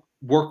don't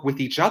work with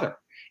each other.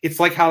 It's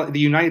like how the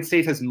United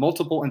States has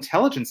multiple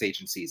intelligence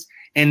agencies,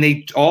 and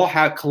they all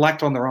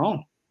collect on their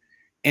own.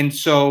 And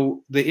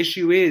so the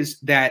issue is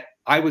that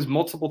I was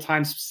multiple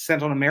times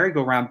sent on a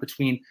merry-go-round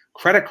between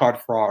credit card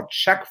fraud,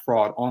 check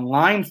fraud,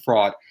 online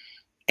fraud,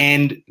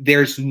 and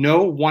there's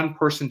no one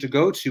person to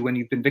go to when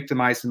you've been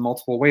victimized in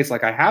multiple ways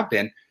like I have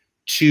been,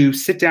 to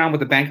sit down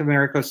with a Bank of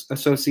America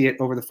associate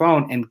over the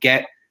phone and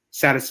get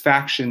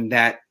satisfaction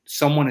that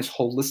someone is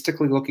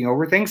holistically looking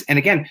over things. And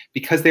again,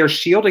 because they're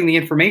shielding the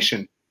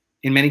information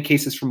in many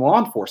cases from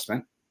law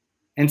enforcement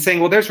and saying,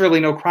 well, there's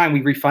really no crime,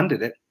 we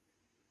refunded it.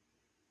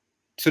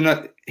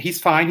 So he's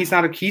fine. He's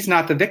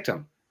not the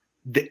victim.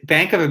 The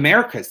Bank of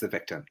America is the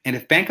victim. And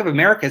if Bank of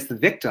America is the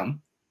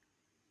victim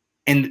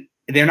and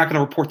they're not going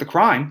to report the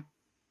crime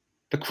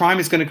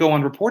is going to go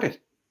unreported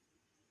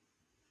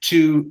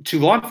to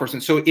law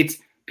enforcement. So it's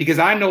because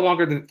I'm no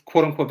longer the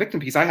quote unquote victim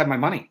because I have my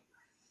money.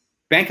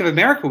 Bank of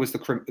America was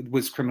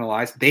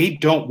criminalized. They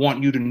don't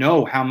want you to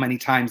know how many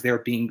times they're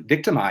being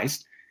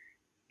victimized,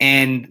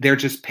 and they're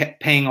just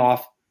paying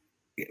off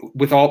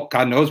with all,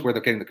 God knows where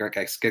they're getting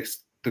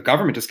the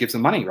government just gives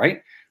them money,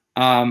 right?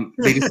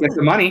 They just get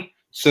the money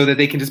so that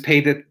they can just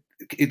keep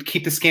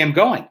the scam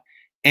going.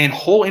 And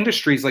whole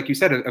industries, like you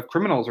said, of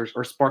criminals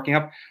are sparking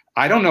up.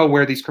 I don't know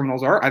where these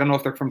criminals are. I don't know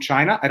if they're from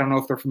China. I don't know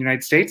if they're from the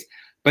United States,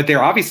 but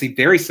they're obviously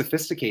very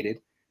sophisticated.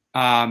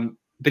 But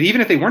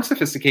even if they weren't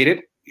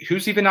sophisticated,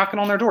 who's even knocking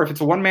on their door? If it's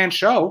a one-man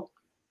show,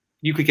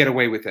 you could get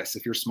away with this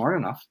if you're smart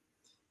enough.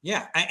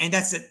 Yeah, and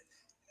that's it.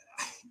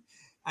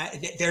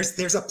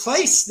 There's a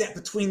place that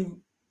between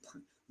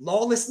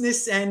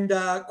lawlessness and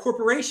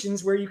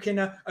corporations where you can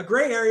a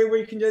gray area where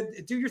you can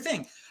do your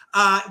thing,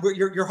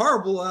 your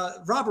horrible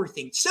robbery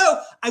thing.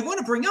 So I want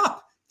to bring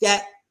up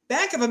that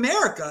Bank of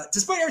America,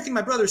 despite everything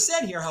my brother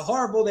said here, how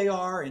horrible they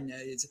are, and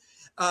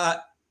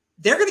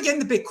they're going to get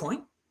into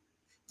Bitcoin.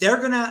 They're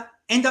going to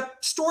end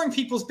up storing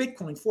people's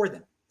Bitcoin for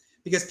them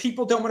because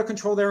people don't want to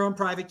control their own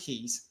private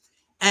keys.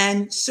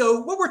 And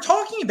so what we're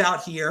talking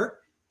about here,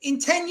 in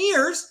 10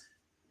 years,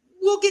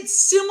 we'll get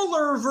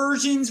similar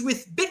versions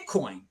with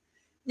Bitcoin.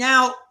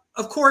 Now,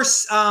 of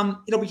course,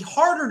 it'll be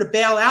harder to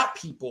bail out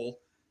people,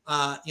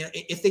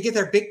 if they get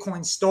their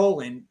Bitcoin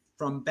stolen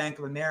from Bank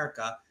of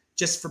America,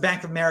 just for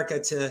Bank of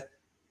America to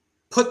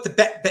put the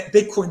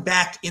Bitcoin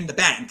back in the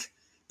bank.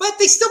 But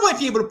they still might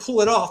be able to pull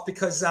it off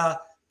because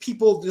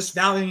people just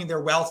valuing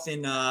their wealth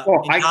in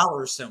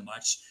dollars so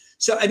much.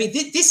 So, I mean,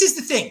 this is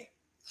the thing.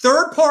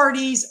 Third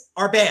parties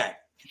are bad.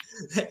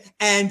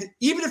 And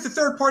even if the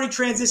third party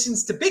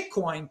transitions to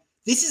Bitcoin,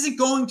 this isn't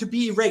going to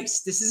be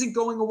erased. This isn't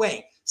going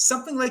away.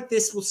 Something like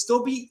this will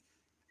still be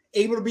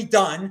able to be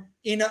done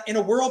in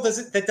a world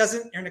that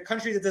doesn't, in a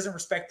country that doesn't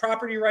respect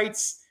property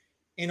rights,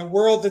 in a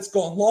world that's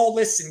gone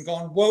lawless and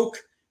gone woke.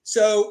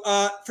 So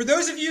for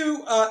those of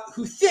you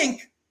who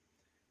think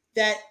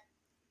that,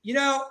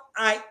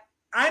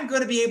 I'm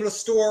going to be able to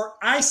store,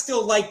 I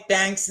still like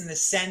banks in the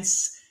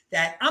sense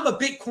that I'm a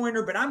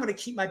Bitcoiner, but I'm going to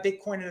keep my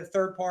Bitcoin at a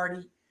third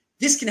party.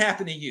 This can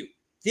happen to you.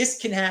 This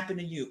can happen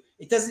to you.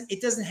 It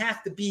doesn't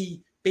have to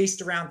be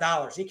based around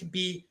dollars. It can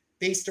be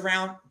based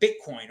around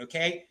Bitcoin.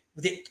 Okay.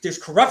 There's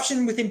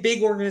corruption within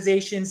big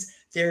organizations.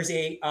 There's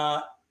a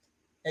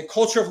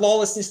culture of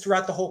lawlessness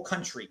throughout the whole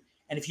country.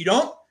 And if you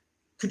don't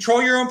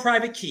control your own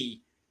private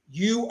key,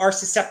 you are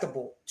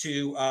susceptible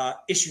to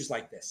issues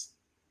like this.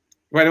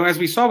 Right. And as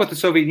we saw with the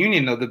Soviet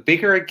Union, though, the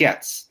bigger it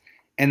gets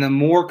and the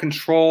more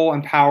control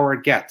and power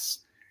it gets,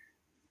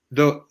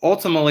 the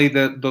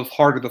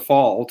harder the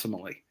fall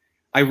ultimately.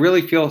 I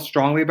really feel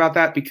strongly about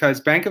that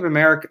because Bank of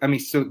America,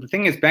 so the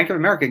thing is, Bank of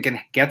America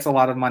gets a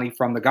lot of money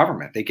from the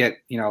government. They get,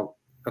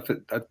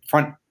 a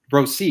front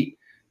row seat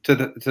to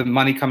the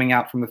money coming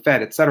out from the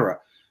Fed, et cetera.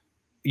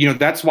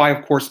 That's why,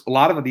 of course, a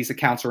lot of these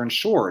accounts are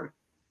insured,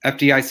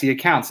 FDIC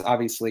accounts,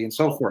 obviously, and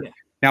so forth. Yeah.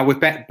 Now, with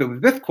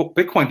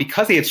Bitcoin,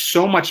 because they have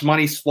so much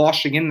money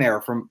sloshing in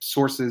there from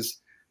sources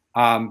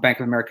Bank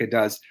of America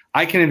does,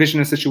 I can envision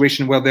a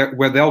situation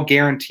where they'll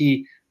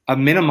guarantee a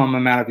minimum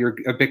amount of your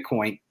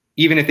Bitcoin,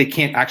 even if they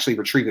can't actually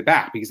retrieve it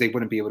back, because they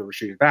wouldn't be able to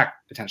retrieve it back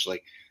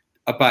potentially.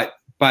 But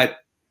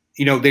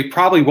they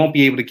probably won't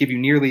be able to give you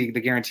nearly the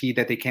guarantee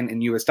that they can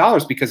in U.S.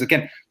 dollars, because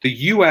again, the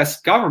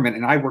U.S. government,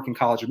 and I work in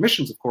college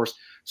admissions, of course,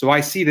 so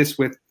I see this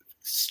with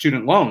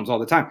student loans all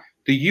the time.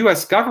 The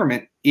U.S.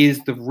 government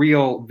is the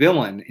real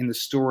villain in the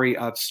story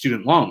of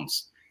student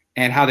loans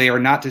and how they are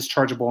not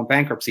dischargeable in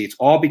bankruptcy. It's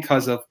all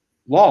because of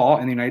law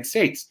in the United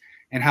States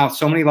and how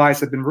so many lives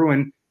have been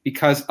ruined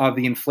because of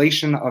the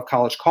inflation of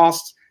college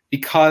costs,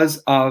 because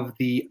of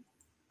the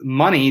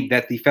money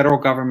that the federal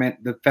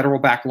government, the federal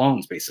backed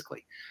loans,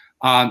 basically.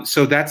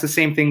 So that's the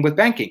same thing with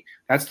banking.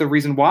 That's the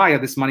reason why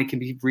this money can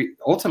be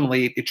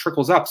ultimately it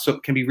trickles up, so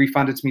it can be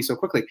refunded to me so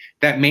quickly.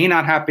 That may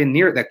not happen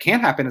that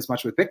can't happen as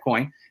much with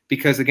Bitcoin,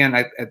 because again,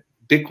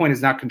 Bitcoin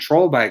is not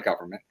controlled by a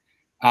government,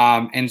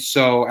 and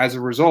so as a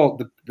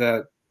result,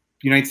 the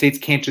United States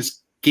can't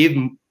just give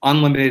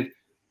unlimited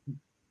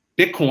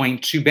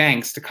Bitcoin to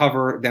banks to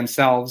cover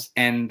themselves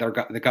and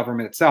the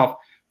government itself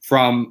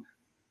from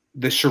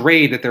the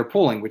charade that they're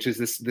pulling, which is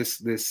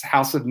this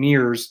House of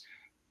Mirrors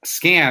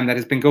scam that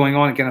has been going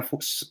on, again,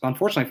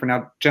 unfortunately for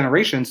now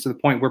generations, to the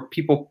point where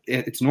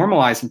it's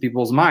normalized in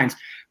people's minds.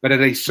 But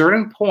at a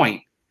certain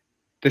point,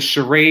 the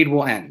charade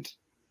will end.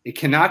 It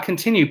cannot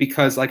continue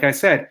because, like I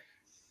said,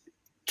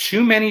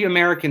 too many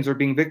Americans are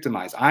being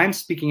victimized. I'm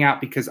speaking out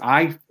because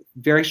I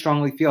very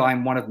strongly feel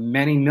I'm one of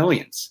many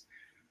millions.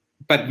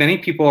 But many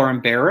people are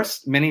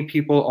embarrassed. Many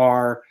people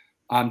are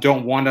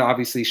don't want to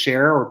obviously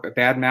share or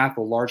badmouth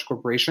a large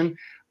corporation.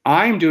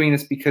 I'm doing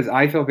this because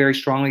I feel very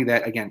strongly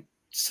that, again,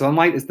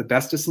 sunlight is the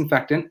best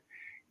disinfectant.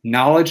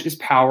 Knowledge is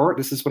power.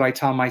 This is what I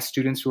tell my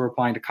students who are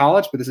applying to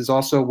college, but this is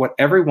also what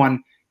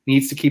everyone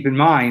needs to keep in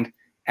mind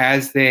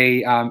as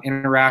they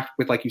interact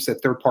with, like you said,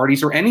 third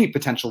parties or any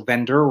potential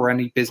vendor or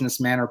any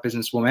businessman or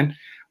businesswoman.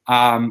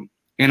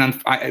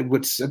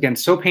 What's, again,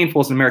 so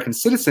painful as an American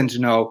citizen to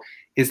know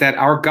is that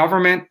our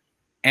government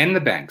and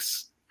the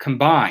banks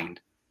combined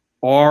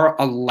are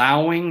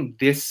allowing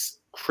this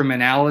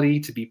criminality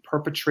to be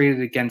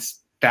perpetrated against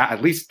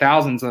at least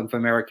thousands of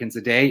Americans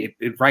a day.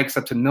 It ranks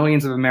up to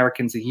millions of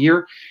Americans a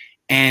year.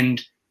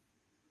 And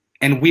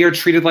we are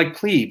treated like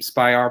plebes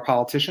by our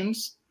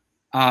politicians.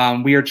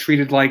 We are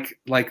treated like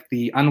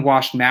the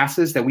unwashed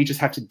masses, that we just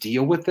have to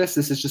deal with this.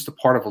 This is just a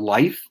part of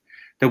life,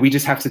 that we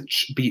just have to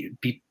be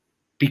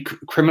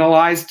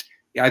criminalized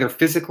either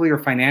physically or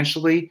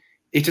financially.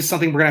 It's just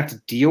something we're going to have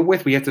to deal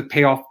with. We have to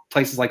pay off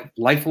places like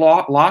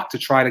LifeLock to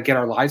try to get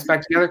our lives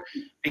back together,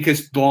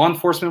 because law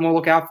enforcement won't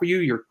look out for you.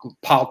 Your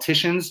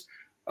politicians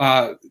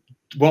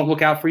won't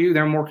look out for you.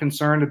 They're more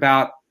concerned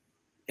about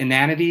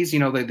inanities,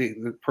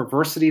 the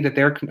perversity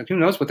that who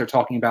knows what they're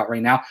talking about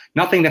right now.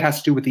 Nothing that has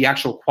to do with the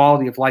actual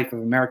quality of life of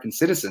American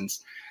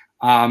citizens.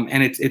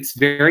 And it's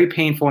very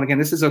painful. And again,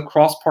 this is a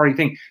cross-party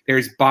thing.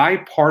 There's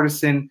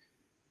bipartisan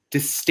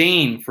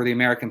disdain for the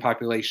American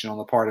population on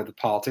the part of the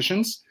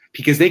politicians,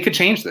 because they could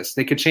change this.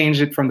 They could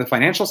change it from the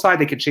financial side.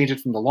 They could change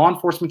it from the law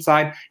enforcement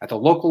side, at the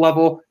local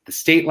level, the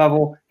state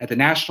level, at the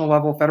national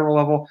level, federal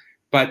level.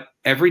 But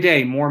every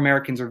day, more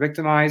Americans are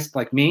victimized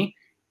like me.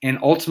 And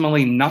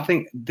ultimately,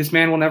 this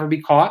man will never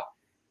be caught.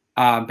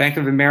 Bank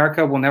of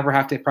America will never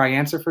have to probably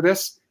answer for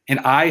this. And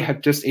I have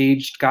just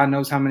aged God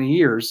knows how many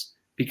years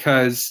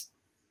because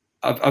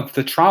of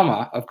the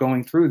trauma of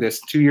going through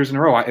this 2 years in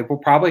a row. It will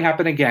probably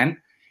happen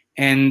again.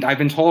 And I've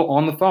been told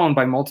on the phone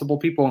by multiple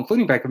people,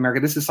 including Bank of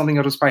America, this is something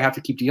you'll just probably have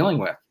to keep dealing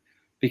with,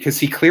 because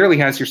he clearly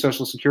has your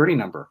social security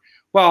number.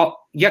 Well,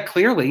 yeah,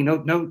 clearly,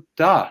 no,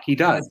 duh, he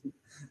does.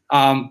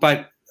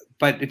 But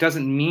but it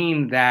doesn't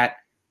mean that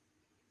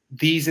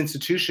these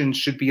institutions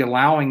should be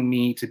allowing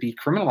me to be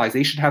criminalized.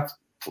 They should have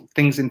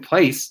things in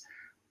place.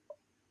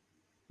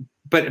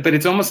 But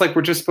it's almost like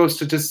we're just supposed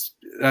to just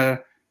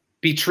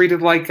be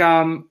treated like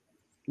how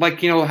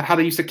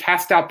they used to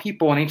cast out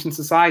people in ancient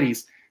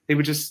societies. They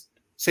would just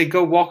say,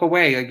 "Go walk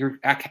away. Like, you're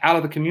out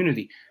of the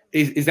community."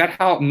 Is that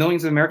how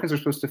millions of Americans are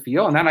supposed to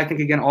feel? And that, I think,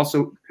 again,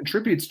 also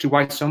contributes to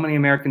why so many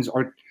Americans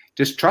are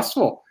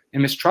distrustful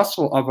and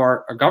mistrustful of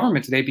our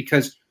government today,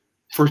 because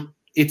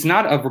it's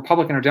not a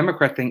Republican or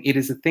Democrat thing. It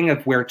is a thing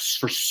of where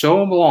for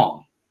so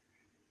long,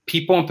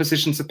 people in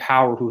positions of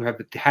power who have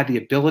had the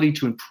ability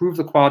to improve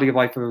the quality of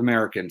life of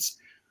Americans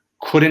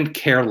couldn't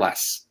care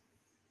less.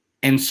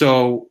 And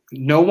so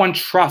no one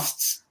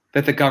trusts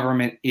that the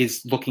government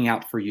is looking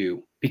out for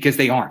you, because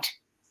they aren't.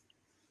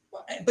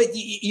 But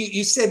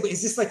you said,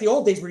 is this like the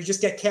old days where you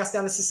just get cast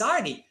out of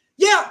society?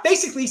 Yeah,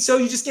 basically. So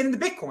you just get into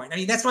Bitcoin. I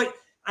mean, that's why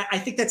I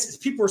think that's,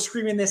 people are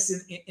screaming this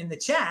in the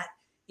chat,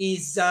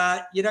 is,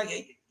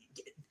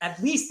 at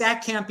least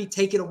that can't be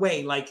taken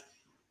away. Like,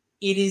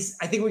 it is,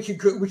 I think we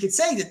could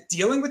say that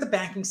dealing with the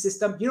banking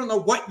system, you don't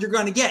know what you're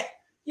going to get.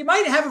 You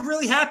might have a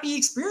really happy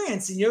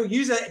experience and,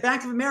 use a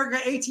Bank of America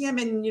ATM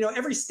in,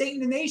 every state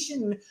in the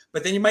nation,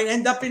 but then you might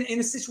end up in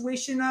a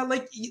situation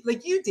like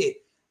you did.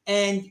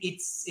 And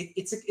it's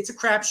a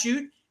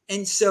crapshoot.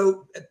 And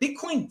so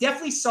Bitcoin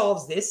definitely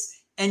solves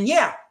this. And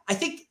yeah, I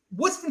think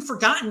what's been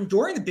forgotten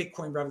during the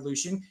Bitcoin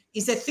revolution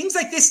is that things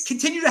like this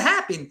continue to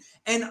happen.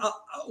 And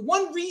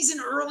one reason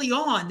early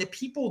on that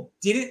people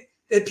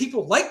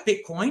like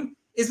Bitcoin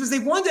is because they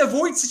wanted to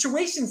avoid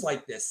situations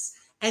like this.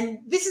 And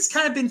this has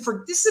kind of been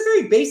this is a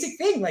very basic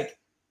thing. Like,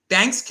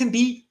 banks can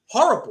be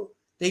horrible.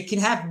 They can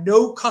have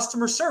no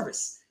customer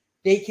service.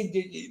 They can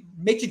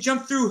make you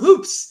jump through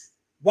hoops.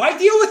 Why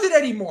deal with it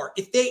anymore?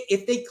 If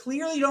they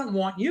clearly don't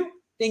want you,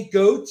 then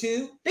go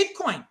to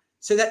Bitcoin.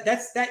 So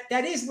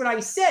that is what I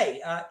say.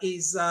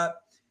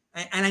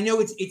 And I know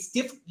it's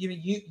different.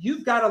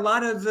 You've got a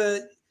lot of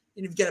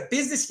you've got a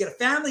business, you got a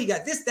family, you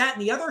got this, that,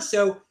 and the other.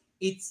 So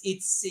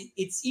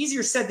it's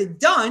easier said than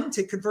done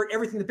to convert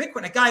everything to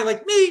Bitcoin. A guy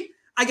like me,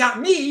 I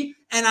got me,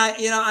 and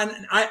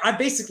I'm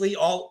basically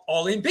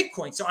all in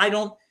Bitcoin. So I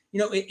don't,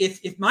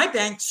 if my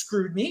bank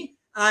screwed me,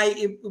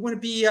 it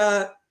wouldn't be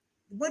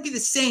the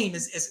same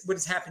as what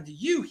has happened to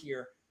you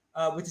here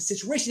with the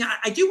situation.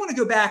 I do want to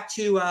go back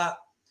to,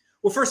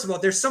 well, first of all,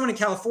 there's someone in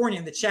California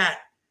in the chat.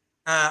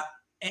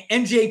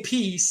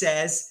 MJP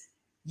says,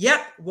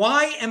 "Yep,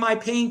 why am I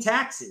paying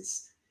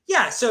taxes?"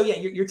 Yeah, so yeah,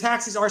 your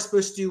taxes are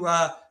supposed to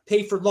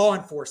pay for law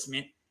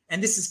enforcement,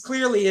 and this is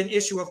clearly an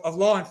issue of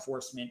law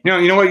enforcement.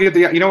 You know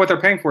what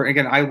they're paying for.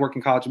 Again, I work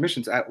in college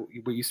admissions.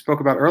 What you spoke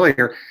about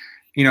earlier,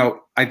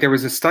 there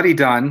was a study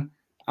done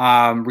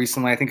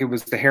recently. I think it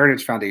was the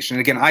Heritage Foundation.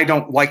 And again, I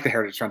don't like the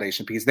Heritage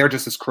Foundation because they're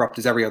just as corrupt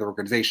as every other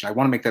organization. I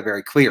want to make that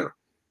very clear.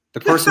 The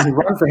person who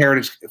runs the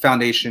Heritage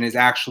Foundation is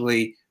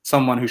actually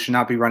someone who should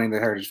not be running the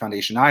Heritage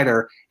Foundation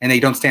either. And they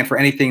don't stand for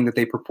anything that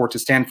they purport to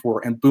stand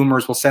for. And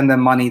boomers will send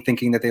them money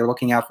thinking that they're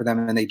looking out for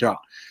them, and they don't.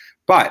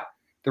 But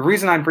the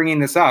reason I'm bringing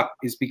this up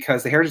is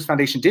because the Heritage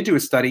Foundation did do a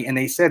study, and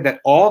they said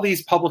that all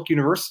these public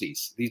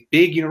universities, these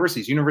big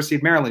universities, University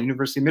of Maryland,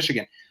 University of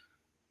Michigan,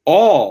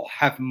 all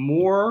have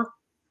more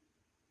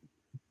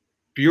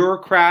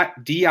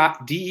bureaucrat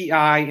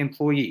DEI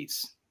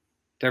employees,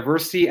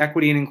 diversity,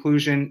 equity, and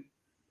inclusion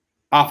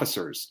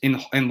officers in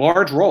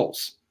large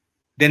roles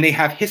than they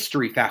have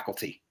history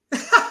faculty.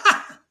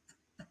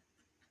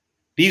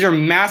 These are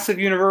massive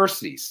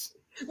universities.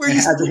 Where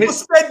these people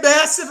spend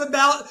massive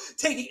about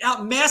taking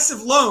out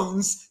massive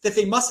loans that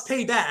they must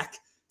pay back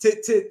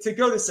to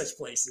go to such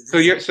places. So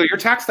your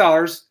tax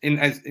dollars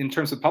in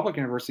terms of public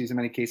universities in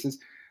many cases,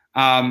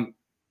 and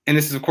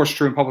this is of course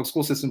true in public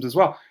school systems as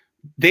well,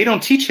 they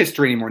don't teach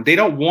history anymore. They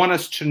don't want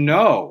us to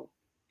know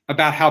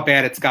about how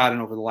bad it's gotten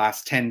over the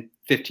last 10,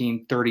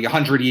 15, 30,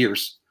 100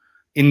 years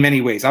in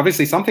many ways.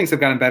 Obviously, some things have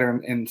gotten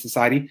better in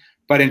society,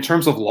 but in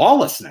terms of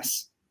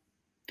lawlessness,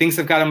 things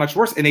have gotten much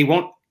worse. And they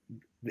won't.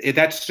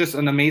 That's just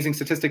an amazing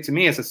statistic to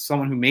me as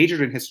someone who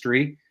majored in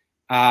history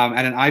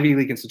at an Ivy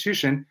League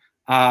institution.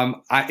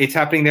 It's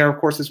happening there, of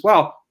course, as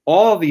well.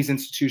 All of these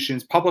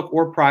institutions, public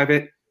or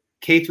private,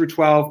 K through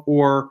 12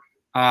 or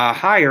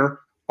higher,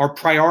 are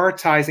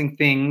prioritizing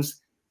things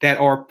that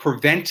are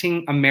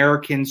preventing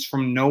Americans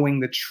from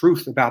knowing the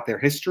truth about their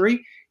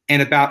history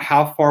and about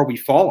how far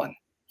we've fallen,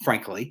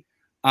 frankly.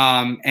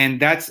 And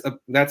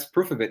that's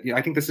proof of it.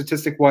 I think the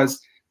statistic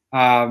was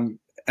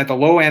at the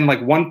low end,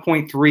 like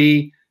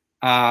 1.3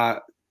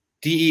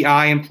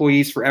 DEI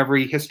employees for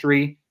every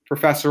history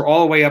professor,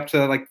 all the way up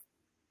to like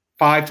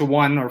 5 to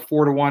 1 or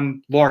 4 to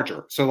 1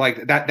 larger. So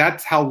like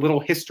that's how little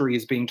history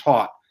is being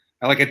taught.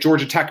 Like at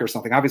Georgia Tech or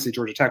something. Obviously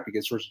Georgia Tech,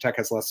 because Georgia Tech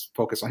has less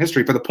focus on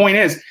history. But the point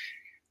is,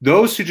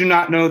 those who do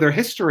not know their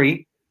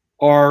history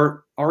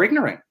are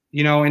ignorant,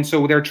 and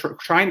so they're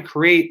trying to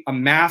create a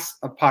mass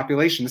of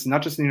population. This is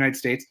not just in the United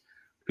States,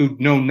 who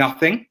know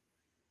nothing,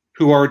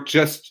 who are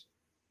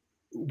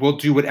will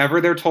do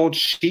whatever they're told,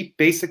 sheep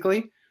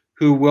basically,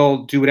 who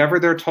will do whatever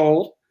they're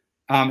told,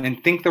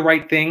 and think the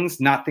right things,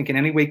 not think in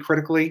any way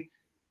critically.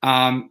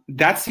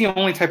 That's the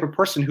only type of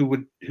person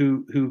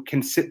who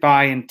can sit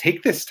by and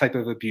take this type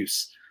of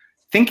abuse.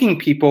 Thinking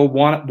people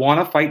want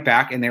to fight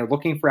back, and they're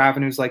looking for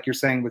avenues, like you're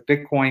saying with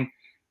Bitcoin,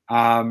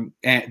 and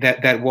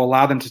that will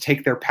allow them to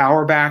take their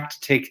power back, to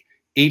take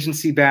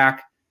agency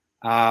back.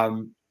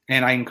 And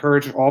I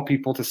encourage all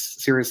people to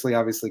seriously,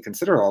 obviously,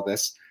 consider all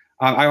this.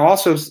 I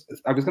was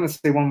going to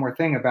say one more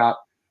thing about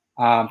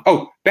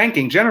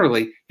banking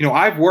generally.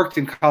 I've worked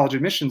in college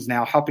admissions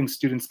now, helping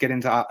students get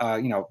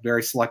into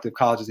very selective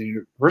colleges and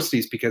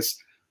universities, because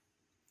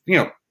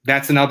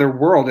that's another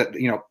world that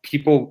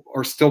people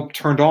are still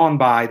turned on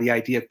by the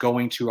idea of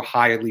going to a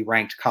highly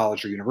ranked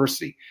college or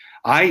university.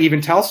 I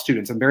even tell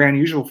students, I'm very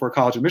unusual for a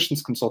college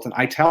admissions consultant.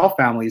 I tell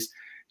families,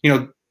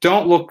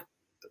 don't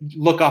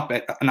look up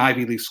at an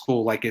Ivy League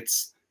school like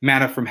it's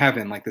manna from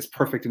heaven, like this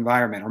perfect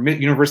environment, or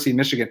University of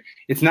Michigan.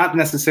 It's not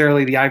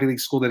necessarily the Ivy League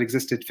school that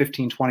existed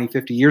 15, 20,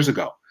 50 years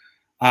ago.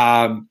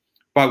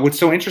 But what's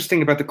so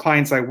interesting about the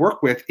clients I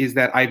work with is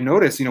that I've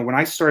noticed, when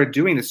I started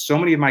doing this, so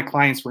many of my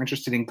clients were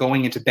interested in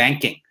going into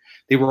banking.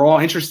 They were all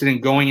interested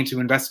in going into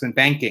investment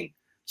banking.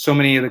 So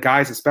many of the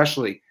guys,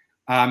 especially,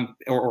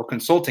 or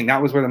consulting,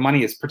 that was where the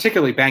money is,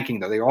 particularly banking,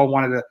 though. They all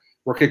wanted to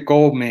work at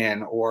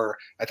Goldman, or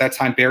at that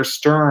time, Bear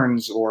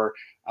Stearns, or,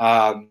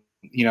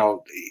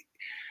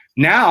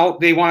 now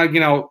they want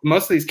to,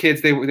 most of these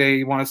kids, they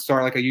want to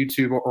start like a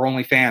YouTube or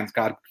OnlyFans,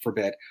 God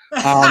forbid.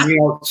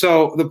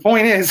 So the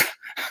point is,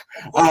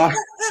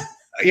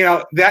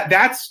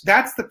 that's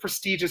the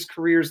prestigious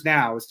careers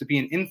now, is to be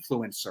an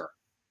influencer,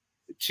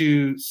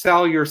 to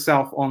sell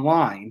yourself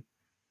online.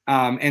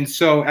 And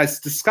so, as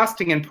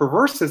disgusting and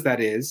perverse as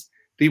that is,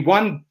 the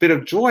one bit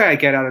of joy I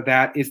get out of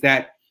that is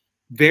that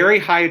very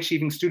high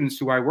achieving students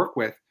who I work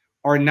with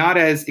are not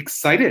as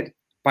excited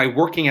by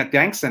working at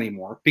banks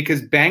anymore,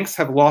 because banks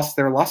have lost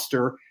their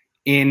luster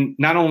in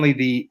not only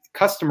the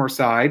customer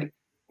side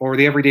or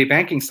the everyday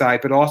banking side,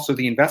 but also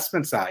the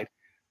investment side,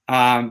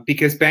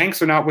 because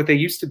banks are not what they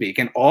used to be.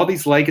 Again, all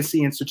these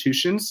legacy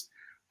institutions,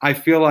 I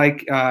feel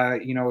like,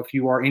 if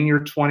you are in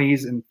your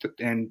 20s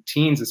and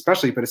teens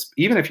especially, but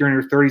even if you're in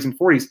your 30s and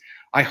 40s,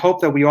 I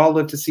hope that we all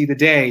live to see the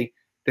day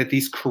that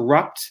these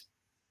corrupt,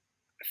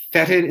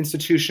 fetid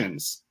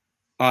institutions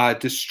are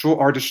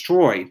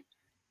destroyed,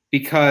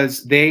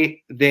 because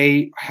they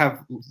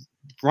have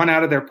run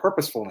out of their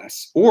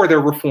purposefulness, or they're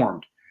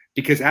reformed,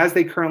 because as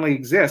they currently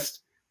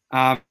exist,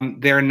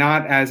 they're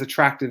not as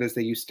attractive as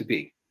they used to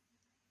be.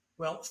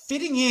 Well,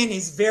 fitting in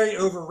is very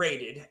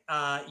overrated.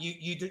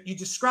 You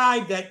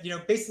described that,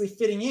 basically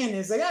fitting in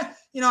is like,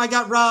 I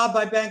got robbed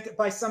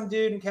by some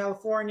dude in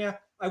California.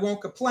 I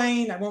won't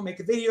complain. I won't make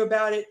a video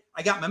about it.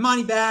 I got my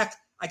money back.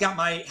 I got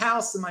my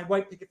house and my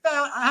white picket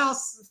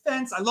house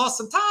fence. I lost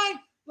some time.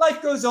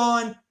 Life goes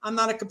on. I'm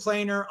not a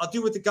complainer. I'll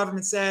do what the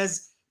government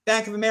says.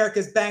 Bank of America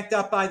is backed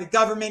up by the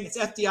government. It's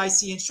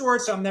FDIC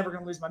insured, so I'm never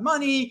going to lose my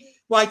money.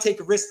 Why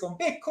take a risk on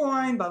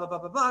Bitcoin? Blah, blah, blah,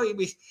 blah, blah.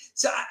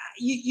 So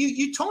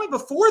you told me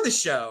before the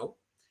show,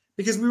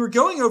 because we were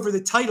going over the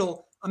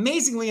title,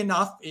 amazingly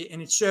enough,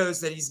 and it shows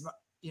that he's,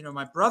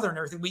 my brother and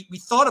everything. We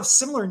thought of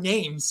similar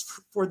names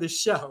for this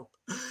show.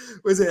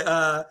 Was it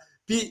a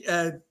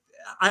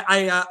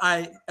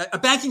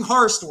banking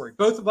horror story?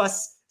 Both of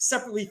us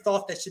separately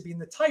thought that should be in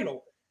the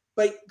title.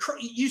 But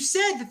you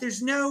said that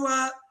there's no,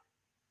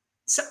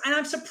 and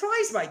I'm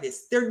surprised by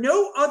this. There are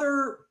no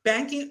other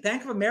Bank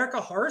of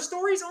America horror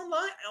stories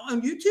online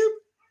on YouTube?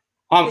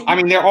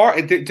 There are.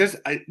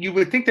 You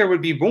would think there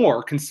would be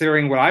more,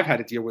 considering what I've had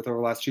to deal with over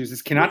the last 2 years.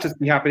 This cannot just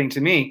be happening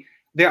to me.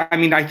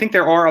 I think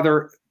there are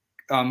other.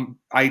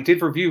 I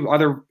did review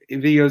other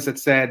videos that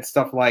said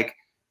stuff like,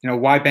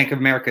 why Bank of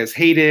America is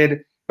hated.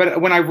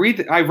 But when I read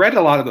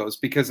a lot of those,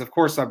 because of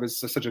course I was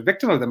such a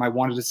victim of them. I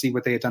wanted to see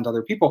what they had done to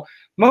other people.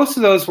 Most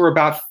of those were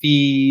about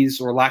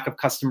fees or lack of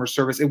customer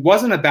service. It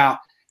wasn't about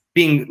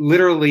being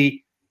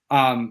literally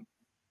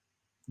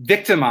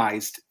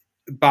victimized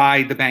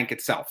by the bank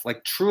itself,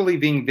 like truly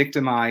being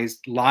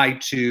victimized,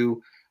 lied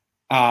to,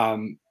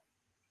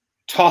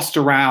 tossed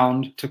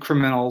around to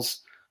criminals,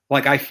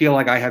 like I feel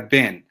like I have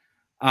been.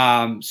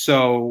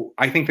 So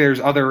I think there's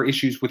other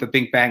issues with a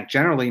big bank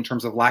generally in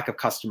terms of lack of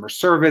customer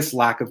service,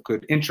 lack of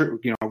good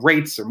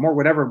rates or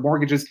whatever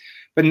mortgages,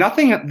 but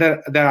nothing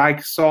that I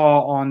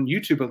saw on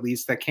YouTube, at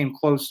least, that came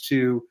close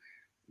to,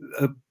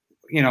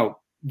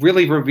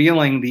 really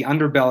revealing the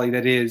underbelly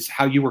that is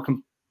how you were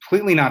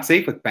completely not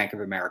safe with Bank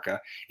of America.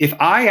 If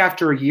I,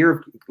 after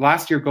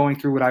last year going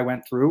through what I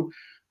went through,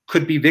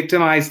 could be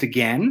victimized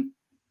again,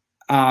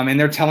 and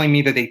they're telling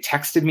me that they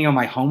texted me on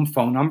my home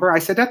phone number. I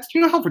said, "That's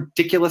how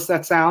ridiculous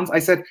that sounds." I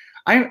said,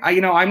 I'm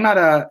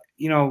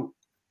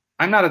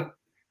not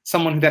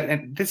someone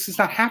and this is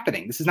not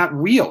happening. This is not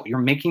real. You're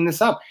making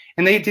this up."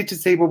 And they did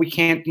just say, "Well, we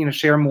can't,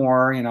 share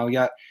more,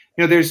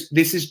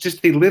 this is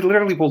just, they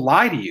literally will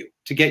lie to you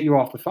to get you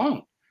off the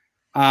phone."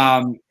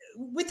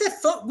 With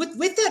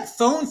that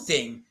phone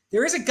thing,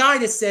 there is a guy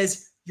that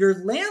says your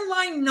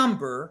landline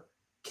number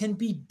can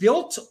be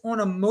built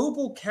on a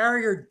mobile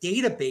carrier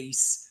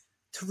database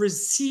to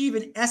receive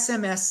an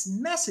SMS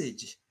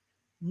message.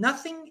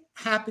 nothing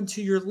happened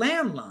to your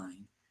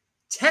landline.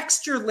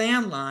 Text your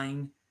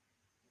landline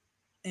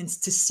and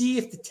to see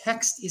if the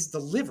text is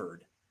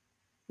delivered.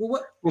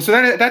 Well, so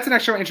that's an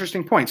extra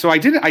interesting point. So I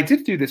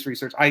did do this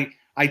research.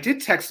 I did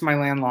text my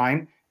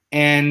landline,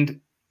 and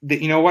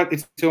you know what?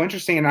 It's so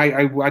interesting. And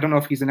I don't know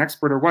if he's an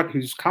expert or what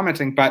who's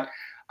commenting, but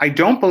I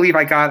don't believe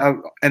I got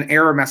an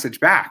error message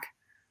back,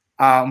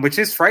 which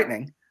is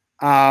frightening.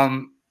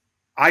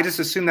 I just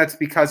assume that's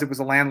because it was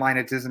a landline.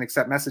 It doesn't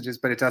accept messages,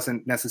 but it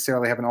doesn't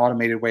necessarily have an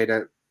automated way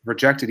to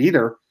reject it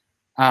either.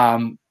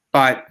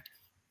 But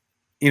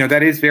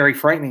that is very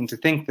frightening to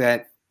think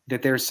that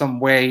there's some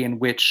way in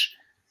which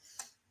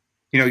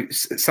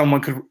someone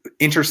could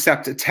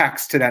intercept a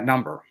text to that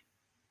number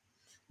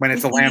when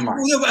it's a landline.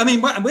 I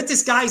mean, what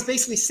this guy is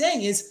basically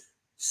saying is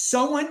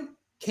someone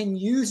can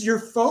use your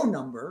phone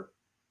number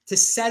to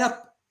set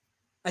up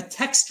a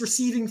text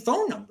receiving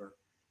phone number,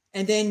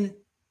 and then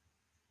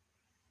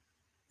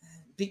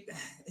it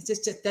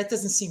just that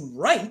doesn't seem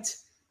right.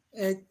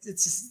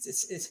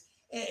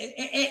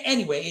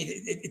 Anyway,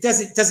 it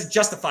doesn't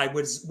justify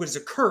what has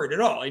occurred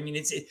at all. I mean,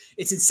 it's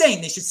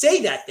insane. They should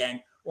say that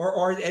then.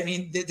 Or I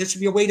mean, there should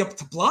be a way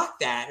to block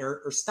that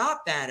or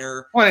stop that.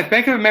 Well, if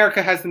Bank of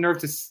America has the nerve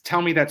to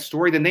tell me that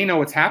story, then they know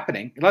what's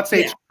happening. Let's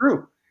say it's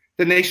true.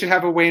 Then they should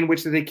have a way in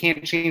which they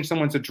can't change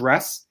someone's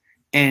address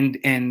and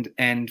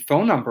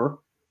phone number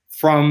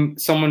from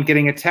someone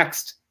getting a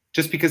text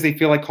just because they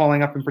feel like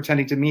calling up and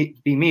pretending to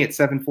be me at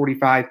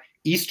 7:45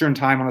 Eastern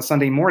time on a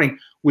Sunday morning,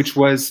 which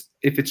was,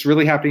 if it's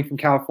really happening from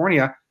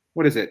California,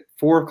 what is it,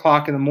 4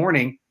 o'clock in the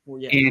morning?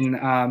 In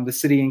the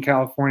city in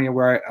California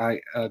where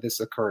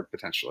this occurred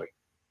potentially.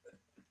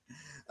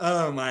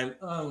 Oh my!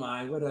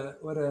 What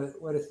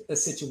a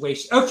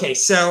situation. Okay,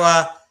 so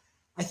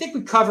I think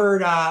we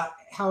covered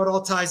how it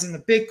all ties into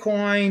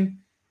Bitcoin,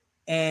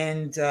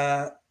 and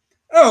I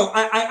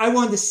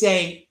wanted to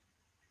say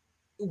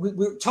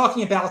we're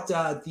talking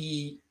about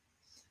these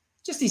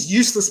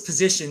useless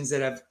positions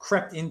that have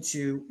crept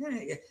into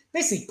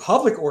basically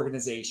public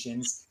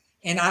organizations,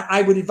 and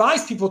I would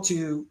advise people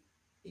to.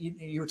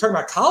 You were talking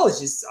about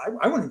colleges.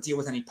 I wouldn't deal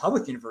with any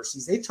public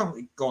universities. They've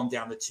totally gone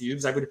down the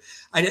tubes. I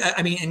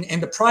mean,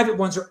 and the private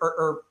ones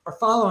are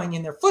following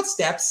in their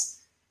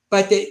footsteps,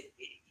 but they,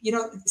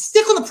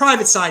 stick on the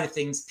private side of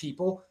things,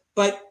 people.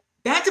 But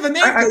Bank of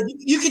America,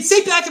 you can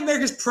say Bank of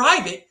America is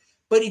private,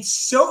 but it's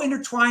so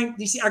intertwined.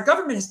 You see, our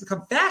government has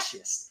become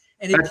fascist,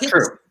 and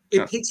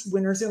it picks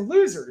winners and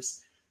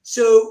losers.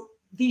 So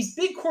these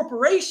big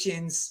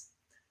corporations,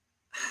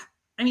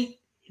 I mean,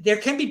 there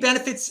can be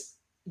benefits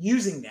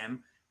using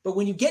them. But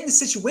when you get into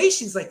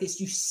situations like this,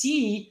 you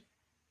see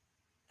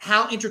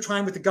how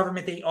intertwined with the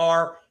government they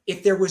are.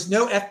 If there was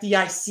no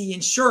FDIC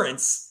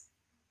insurance,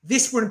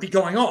 this wouldn't be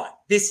going on.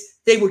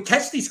 They would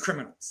catch these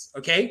criminals.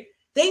 Okay,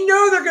 they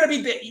know they're going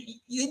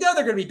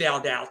to be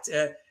bailed out.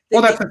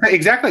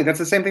 Exactly. That's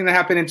the same thing that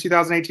happened in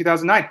 2008,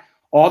 2009.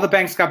 All the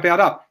banks got bailed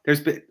out.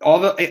 There's been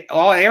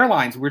all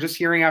airlines. We're just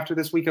hearing after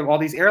this week of all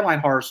these airline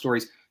horror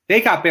stories.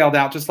 They got bailed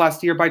out just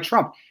last year by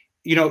Trump.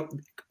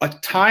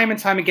 Time and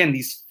time again,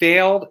 these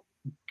failed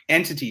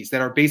entities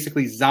that are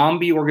basically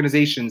zombie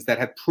organizations that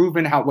have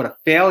proven what a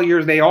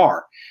failure they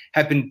are,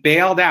 have been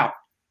bailed out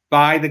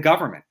by the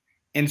government.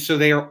 And so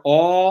they are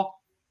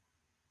all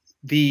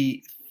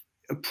they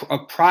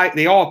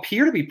all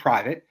appear to be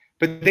private,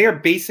 but they are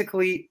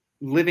basically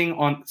living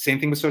on, same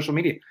thing with social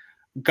media,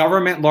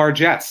 government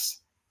largesse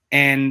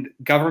and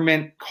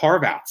government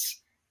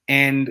carve-outs.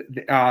 And,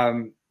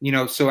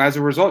 so as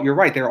a result, you're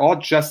right. They're all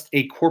just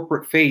a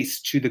corporate face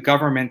to the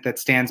government that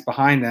stands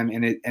behind them.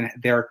 And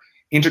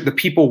the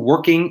people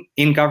working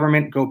in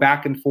government go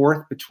back and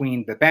forth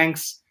between the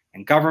banks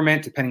and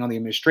government, depending on the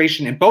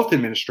administration, and both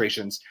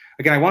administrations.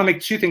 Again, I want to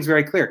make two things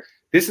very clear.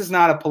 This is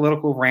not a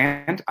political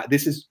rant.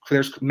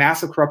 There's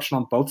massive corruption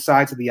on both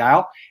sides of the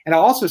aisle. And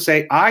I'll also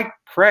say,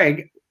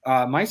 Craig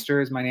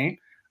Meister is my name.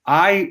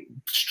 I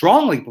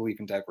strongly believe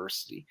in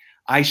diversity.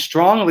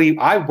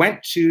 I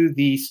went to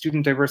the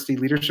Student Diversity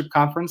Leadership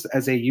Conference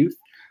as a youth.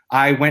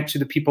 I went to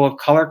the People of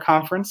Color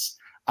Conference.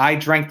 I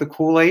drank the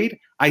Kool-Aid.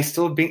 I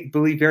still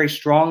believe very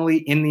strongly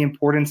in the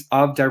importance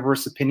of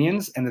diverse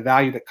opinions and the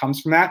value that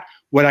comes from that.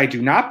 What I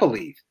do not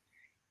believe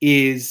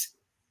is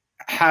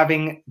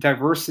having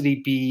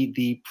diversity be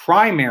the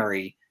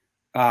primary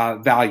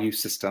value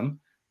system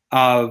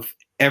of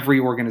every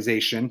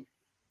organization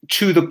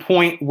to the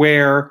point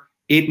where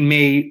it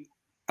may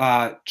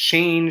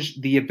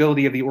change the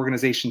ability of the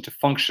organization to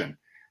function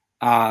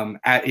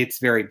at its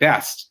very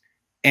best.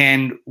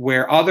 And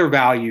where other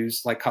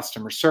values like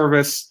customer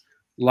service,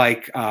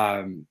 like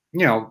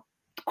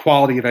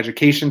quality of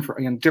education, for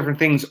different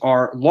things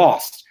are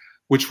lost,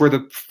 which were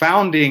the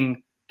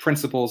founding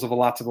principles of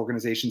lots of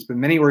organizations. But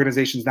many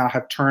organizations now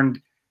have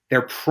turned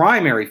their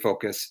primary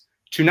focus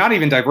to not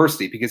even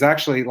diversity, because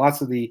actually lots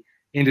of the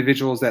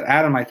individuals that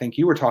Adam, I think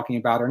you were talking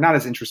about, are not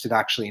as interested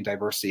actually in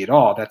diversity at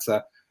all. That's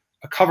a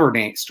cover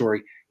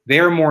story.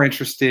 They're more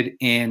interested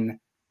in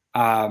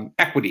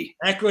equity.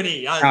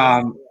 Equity.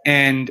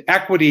 And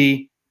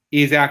equity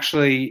is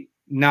actually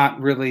not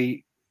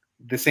really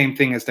the same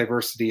thing as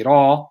diversity at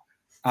all,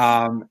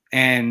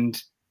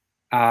 and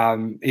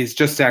is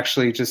just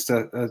actually just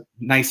a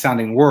nice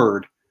sounding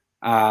word.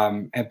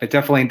 But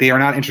definitely they are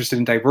not interested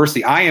in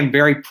diversity. I am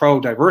very pro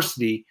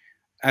diversity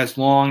as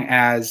long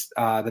as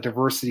the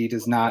diversity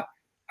does not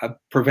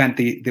prevent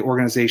the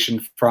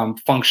organization from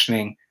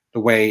functioning the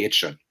way it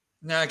should.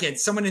 Now, again,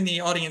 someone in the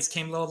audience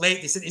came a little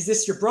late. They said, "Is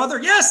this your brother?"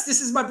 Yes,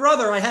 this is my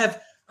brother. I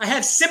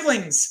have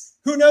siblings.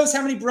 Who knows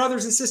how many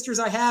brothers and sisters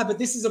I have, but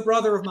this is a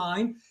brother of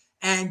mine.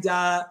 And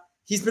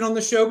he's been on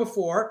the show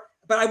before.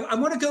 But I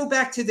want to go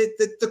back to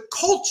the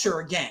culture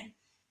again.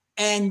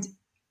 And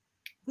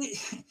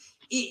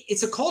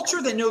it's a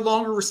culture that no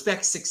longer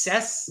respects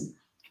success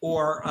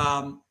or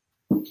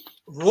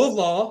rule of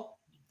law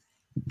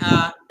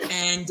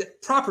and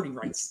property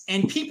rights.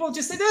 And people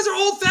just say, those are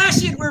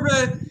old-fashioned.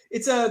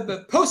 It's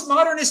a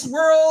postmodernist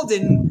world,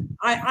 and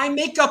I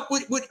make up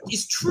what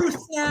is truth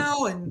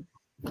now, and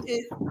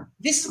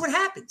this is what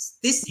happens.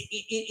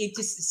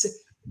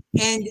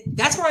 And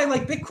that's why I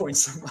like Bitcoin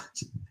so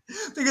much,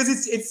 because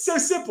it's so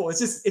simple. It's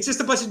just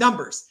a bunch of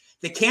numbers.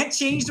 They can't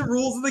change the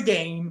rules of the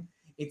game.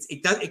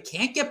 It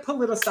can't get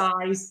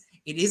politicized.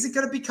 It isn't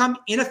going to become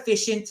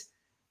inefficient.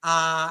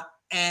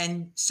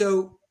 And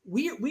so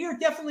we are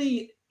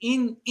definitely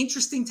in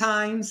interesting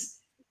times,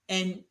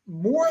 and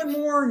more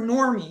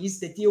normies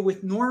that deal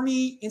with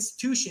normie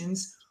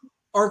institutions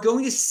are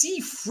going to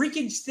see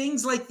freaking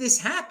things like this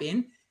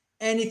happen.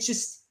 And it's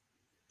just,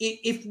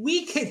 if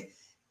we could,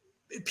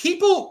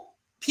 people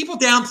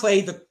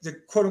downplay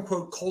the quote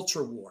unquote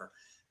culture war,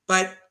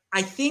 but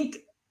I think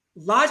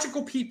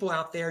logical people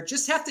out there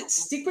just have to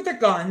stick with their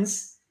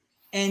guns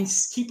and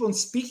keep on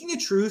speaking the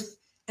truth.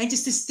 And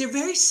they're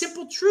very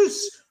simple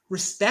truths.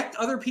 Respect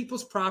other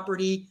people's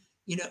property.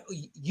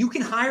 You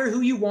can hire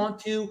who you want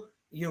to.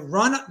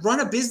 Run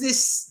a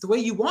business the way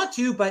you want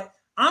to, but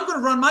I'm going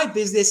to run my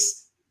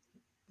business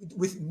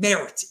with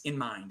merit in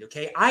mind.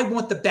 Okay, I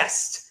want the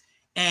best,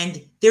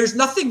 and there's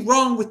nothing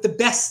wrong with the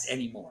best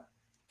anymore.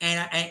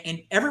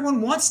 And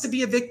everyone wants to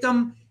be a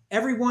victim.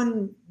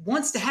 Everyone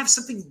wants to have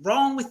something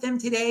wrong with them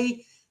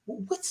today.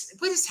 What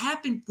has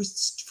happened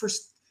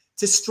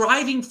to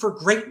striving for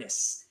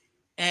greatness?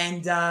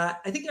 And I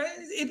think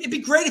it'd be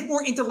great if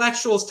more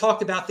intellectuals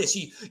talked about this.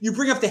 You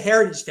bring up the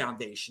Heritage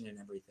Foundation and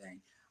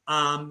everything.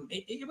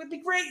 It would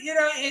be great.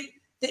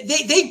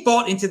 They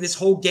bought into this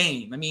whole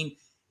game. I mean,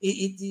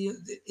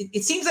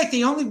 it seems like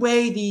the only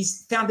way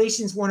these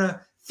foundations want to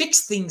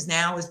fix things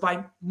now is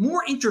by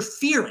more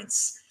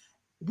interference.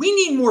 We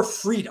need more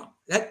freedom.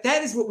 That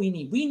is what we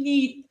need. We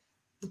need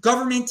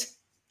government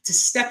to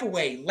step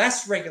away,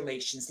 less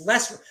regulations,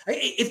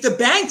 if the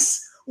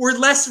banks were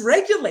less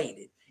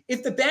regulated,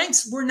 if the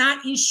banks were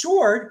not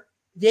insured,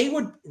 they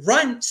would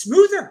run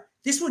smoother.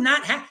 This would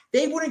not have,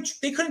 they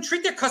couldn't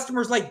treat their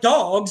customers like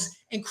dogs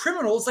and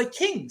criminals like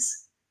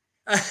kings.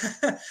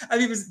 I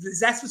mean,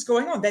 that's what's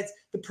going on. That's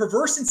the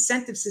perverse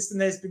incentive system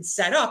that has been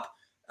set up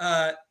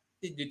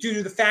due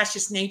to the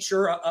fascist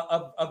nature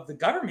of the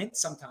government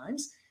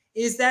sometimes,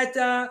 is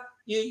that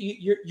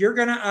you're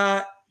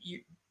gonna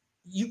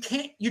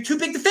you're too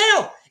big to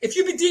fail. If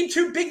you've been deemed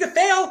too big to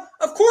fail,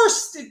 of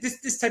course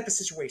this type of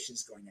situation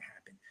is going to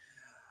happen.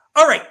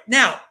 All right,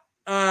 now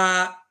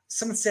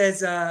someone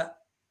says, all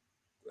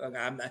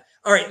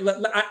right,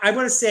 I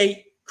want to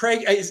say,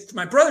 Craig,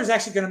 my brother's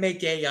actually going to make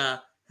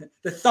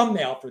the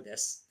thumbnail for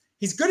this.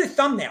 He's good at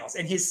thumbnails,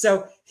 and his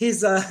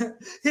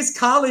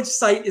college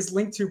site is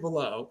linked to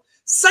below.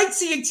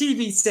 Sightseeing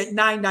TV sent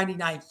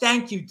 $9.99.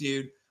 Thank you,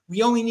 dude.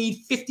 We only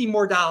need $50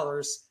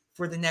 more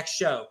for the next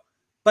show.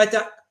 But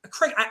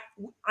Craig,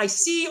 I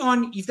see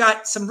you've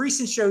got some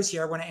recent shows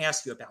here I want to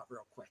ask you about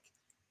real quick.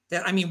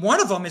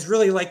 One of them is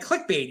really like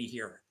clickbaity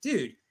here.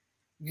 Dude,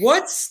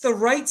 what's the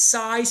right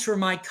size for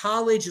my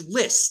college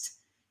list?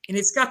 And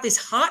it's got this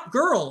hot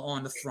girl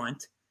on the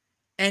front,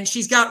 and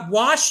she's got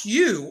 "Wash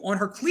You" on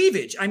her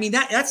cleavage. I mean,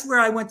 that's where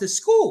I went to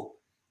school.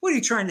 What are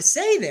you trying to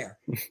say there?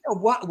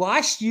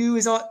 "Wash You"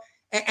 is all.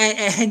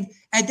 And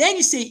then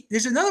you say,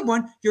 there's another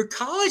one. Your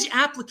college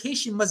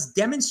application must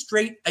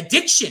demonstrate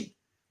addiction.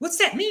 What's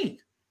that mean?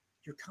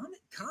 Your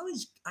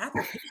college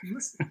application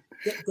must.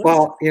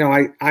 Well,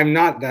 I'm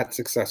not that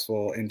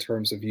successful in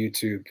terms of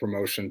YouTube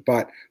promotion,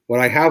 but what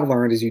I have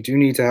learned is you do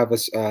need to have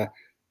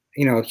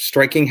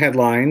striking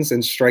headlines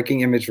and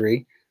striking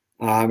imagery.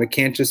 It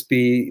can't just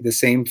be the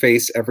same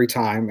face every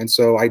time. And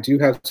so I do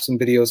have some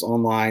videos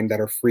online that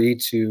are free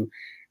to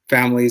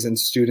families and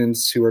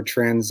students who are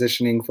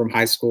transitioning from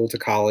high school to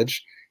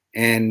college.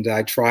 And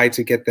I try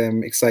to get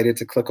them excited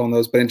to click on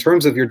those. But in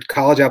terms of your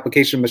college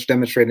application must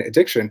demonstrate an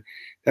addiction,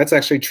 that's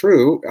actually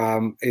true.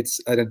 It's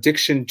an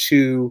addiction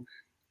to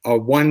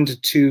 1 to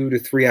 2 to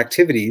 3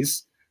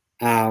 activities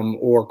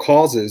or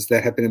causes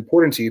that have been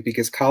important to you,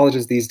 because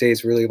colleges these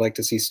days really like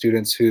to see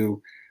students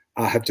who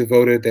have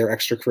devoted their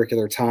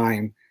extracurricular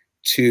time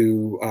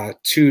to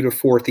 2 to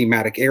 4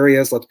 thematic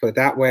areas, let's put it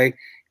that way.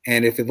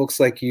 And if it looks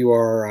like you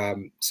are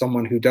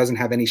someone who doesn't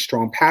have any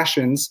strong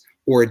passions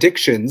or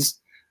addictions,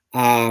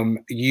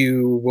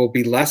 you will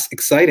be less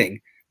exciting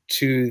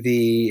to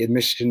the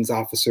admissions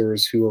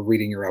officers who are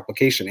reading your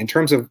application. In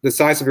terms of the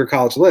size of your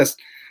college list,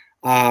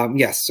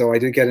 yes. So I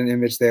did get an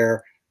image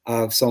there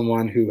of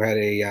someone who had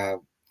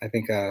I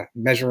think a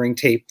measuring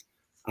tape.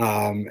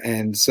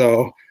 And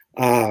so,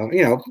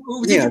 you know,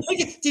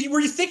 were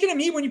you thinking of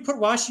me when you put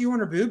wash you on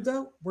her boob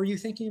though? Were you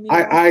thinking of me?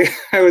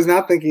 I was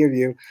not thinking of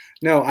you.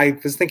 No, I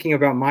was thinking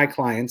about my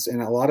clients,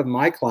 and a lot of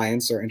my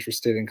clients are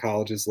interested in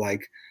colleges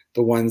like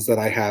the ones that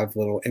I have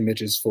little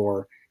images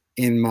for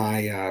in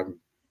my,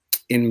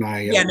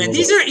 yeah, man,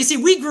 these are, you see,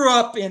 we grew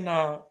up in,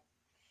 I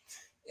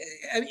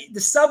mean, the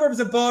suburbs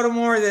of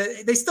Baltimore.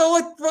 They still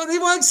look, they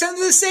want some of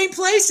the same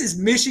places: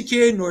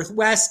 Michigan,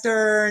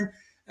 Northwestern.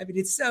 I mean,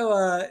 it's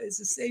the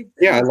same thing.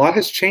 Yeah, a lot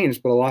has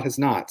changed, but a lot has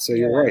not. So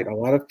you're right. A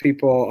lot of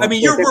people. I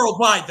mean, you're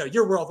worldwide, though.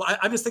 You're worldwide.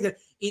 I'm just thinking.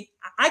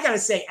 I gotta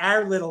say,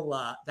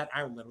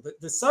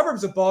 the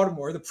suburbs of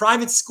Baltimore, the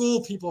private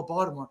school people of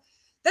Baltimore.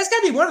 That's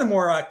got to be one of the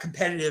more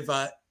competitive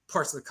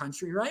parts of the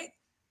country, right?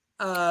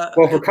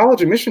 Well, for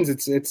college admissions,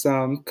 it's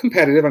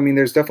competitive. I mean,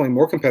 there's definitely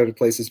more competitive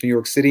places: New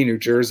York City, New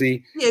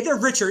Jersey. Yeah, they're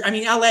richer. I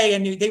mean, LA,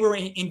 and they were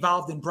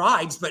involved in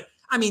bribes, but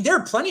I mean, there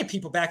are plenty of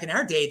people back in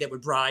our day that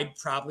would bribe,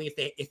 probably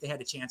if they had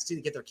a chance to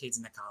get their kids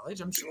into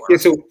college. I'm sure. Yeah.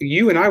 So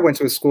you and I went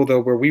to a school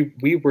though where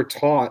we were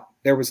taught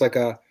there was like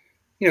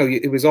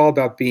it was all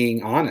about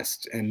being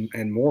honest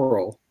and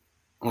moral,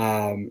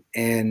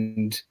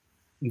 and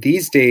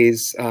these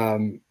days.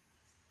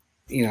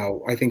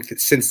 I think that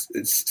since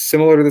it's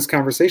similar to this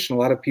conversation, a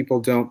lot of people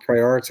don't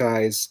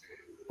prioritize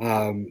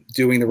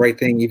doing the right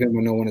thing even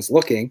when no one is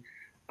looking.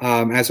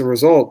 As a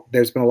result,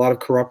 there's been a lot of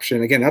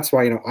corruption. Again, that's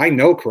why I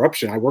know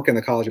corruption. I work in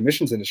the college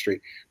admissions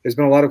industry. There's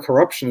been a lot of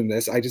corruption in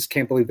this. I just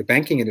can't believe the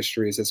banking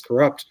industry is as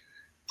corrupt,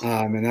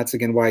 and that's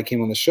again why I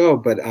came on the show.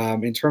 But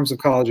in terms of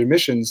college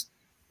admissions,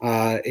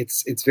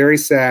 it's very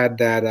sad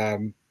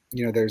that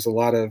there's a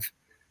lot of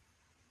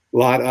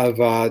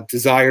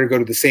desire to go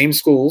to the same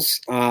schools,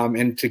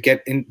 and to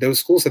get in. Those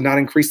schools have not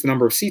increased the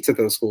number of seats at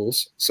those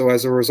schools. So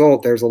as a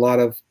result, there's a lot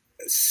of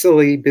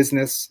silly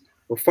business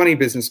or funny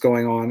business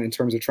going on in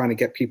terms of trying to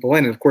get people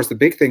in. And of course, the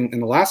big thing in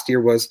the last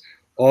year was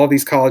all of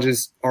these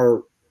colleges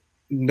are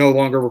no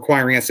longer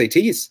requiring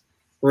SATs.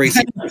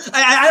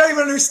 I don't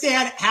even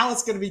understand how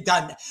it's going to be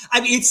done.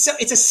 I mean, it's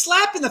a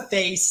slap in the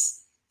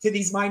face to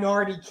these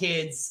minority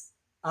kids.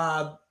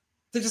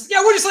 We'll just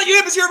let you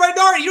in because you're a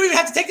minority. You don't even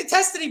have to take the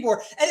test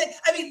anymore. And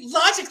I mean,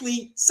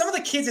 logically, some of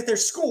the kids at their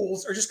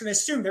schools are just going to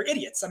assume they're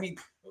idiots. I mean,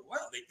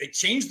 well, they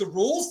changed the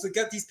rules to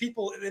get these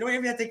people. They don't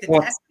even have to take the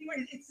test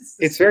anymore.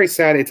 It's very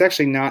sad. It's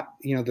actually not,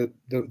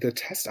 the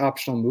test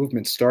optional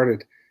movement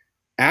started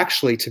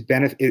actually to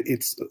benefit.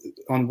 It's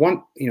on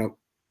one,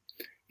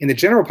 in the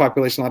general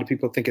population, a lot of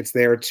people think it's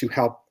there to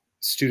help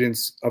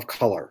students of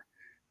color.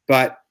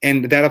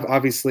 And that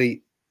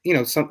obviously, a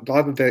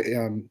lot of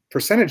the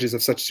percentages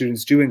of such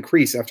students do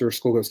increase after a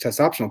school goes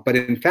test optional. But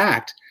in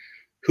fact,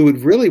 who it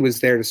really was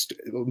there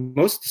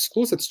most of the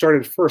schools that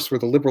started first were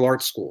the liberal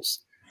arts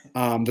schools,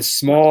 the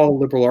small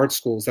liberal arts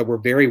schools that were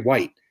very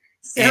white.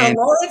 Sarah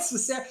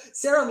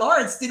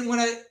Lawrence didn't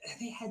want to.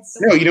 They had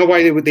some. No, you know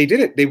why they did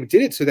it? They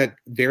did it so that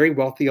very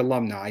wealthy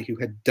alumni who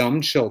had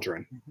dumb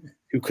children,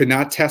 who could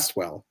not test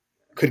well,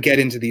 could get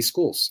into these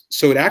schools.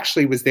 So it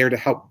actually was there to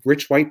help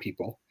rich white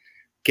people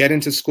get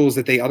into schools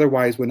that they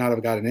otherwise would not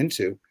have gotten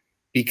into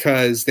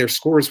because their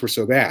scores were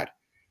so bad.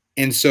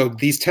 And so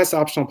these test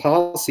optional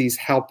policies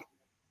help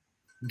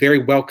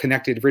very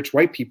well-connected rich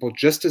white people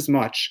just as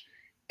much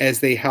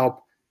as they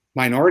help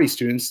minority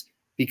students,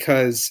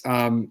 because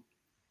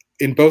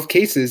in both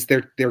cases,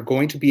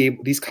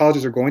 these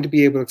colleges are going to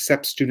be able to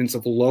accept students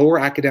of lower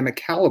academic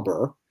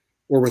caliber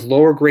or with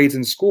lower grades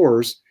and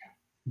scores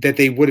that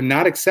they would have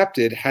not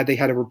accepted had they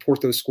had to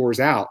report those scores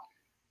out.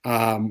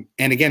 And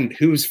again,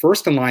 who's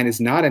first in line is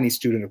not any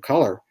student of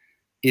color.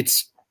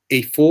 It's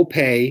a full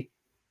pay,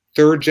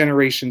 third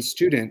generation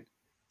student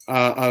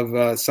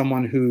of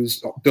someone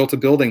who's built a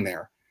building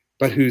there,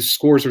 but whose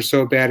scores are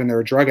so bad and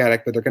they're a drug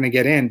addict, but they're going to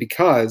get in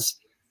because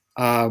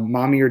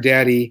mommy or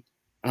daddy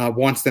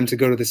wants them to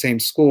go to the same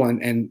school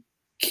and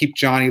keep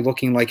Johnny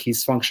looking like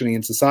he's functioning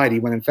in society,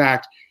 when in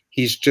fact,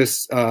 he's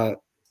just a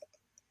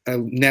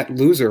net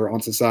loser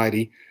on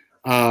society.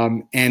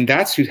 And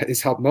that's who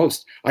is helped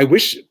most. I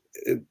wish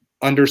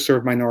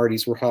underserved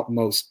minorities were helped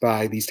most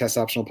by these test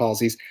optional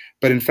policies.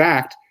 But in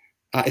fact,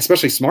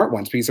 especially smart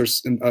ones, because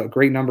there's a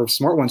great number of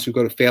smart ones who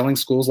go to failing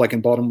schools like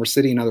in Baltimore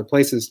City and other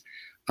places,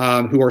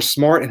 who are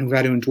smart and who've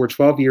had to endure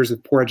 12 years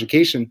of poor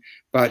education,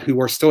 but who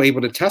are still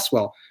able to test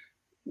well.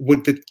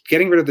 What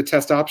getting rid of the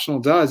test optional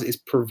does is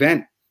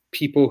prevent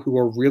people who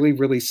are really,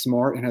 really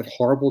smart and have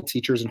horrible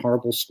teachers and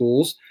horrible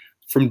schools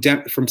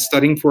from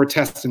studying for a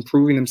test and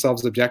proving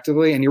themselves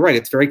objectively. And you're right,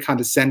 it's very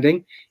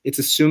condescending. It's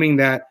assuming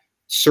that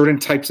certain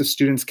types of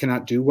students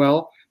cannot do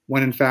well,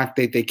 when in fact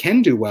they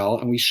can do well,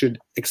 and we should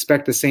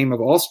expect the same of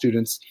all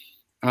students.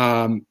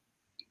 But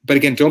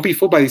again, don't be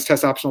fooled by these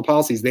test optional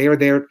policies. They are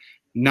there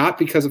not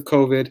because of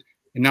COVID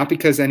and not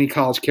because any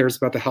college cares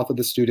about the health of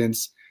the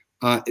students.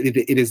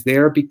 It is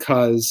there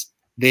because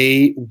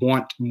they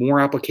want more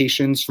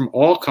applications from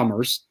all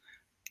comers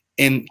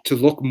and to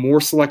look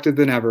more selective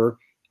than ever.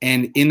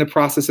 And in the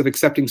process of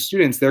accepting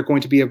students, they're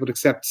going to be able to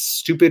accept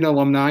stupid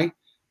alumni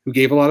who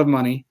gave a lot of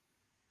money.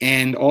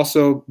 And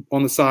also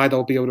on the side,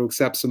 they'll be able to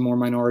accept some more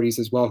minorities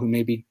as well who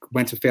maybe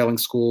went to failing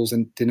schools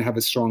and didn't have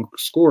as strong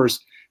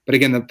scores. But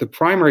again, the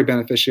primary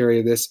beneficiary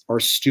of this are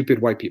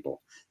stupid white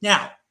people.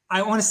 Now,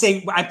 I want to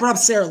say, I brought up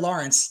Sarah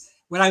Lawrence.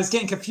 What I was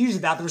getting confused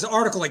about, there was an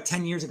article like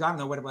 10 years ago, I don't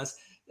know what it was,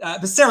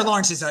 but Sarah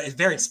Lawrence is a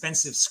very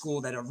expensive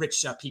school that are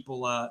rich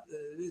people,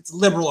 it's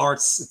liberal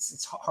arts,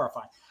 it's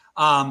horrifying.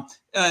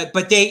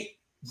 But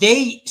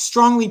they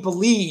strongly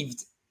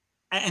believed,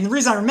 and the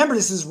reason I remember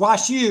this is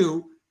Wash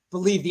U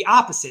believed the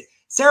opposite.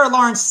 Sarah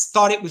Lawrence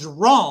thought it was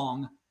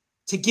wrong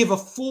to give a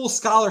full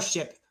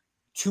scholarship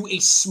to a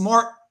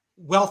smart,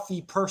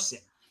 wealthy person.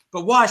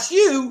 But Wash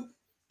U,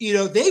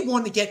 they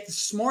wanted to get the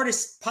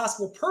smartest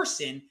possible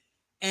person.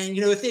 And,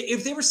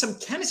 if they were some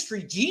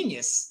chemistry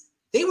genius,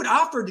 they would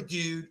offer the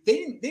dude,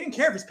 they didn't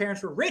care if his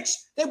parents were rich.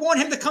 They want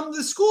him to come to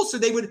the school. So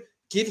they would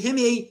give him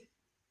a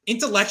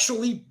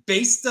intellectually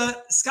based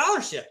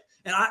scholarship.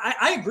 And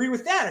I agree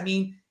with that. I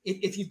mean,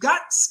 if you've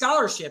got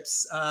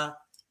scholarships,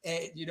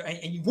 and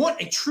you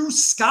want a true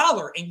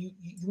scholar and you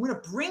want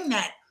to bring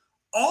that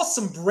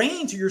awesome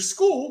brain to your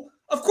school,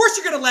 of course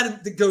you're going to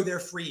let them go there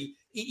free,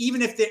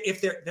 even if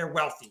they're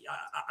wealthy,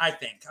 I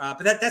think.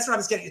 But that's what I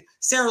was getting.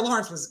 Sarah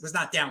Lawrence was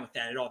not down with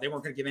that at all. They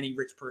weren't going to give any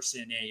rich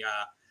person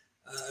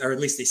or at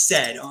least they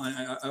said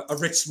a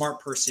rich,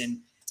 smart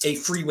person a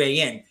free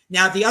way in.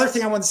 Now, the other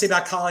thing I wanted to say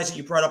about college that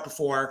you brought up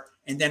before,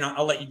 and then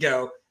I'll let you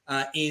go,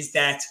 is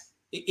that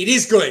it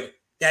is good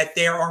that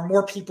there are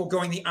more people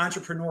going the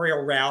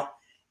entrepreneurial route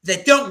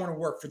that don't want to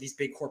work for these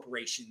big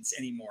corporations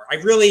anymore. I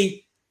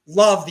really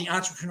love the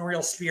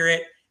entrepreneurial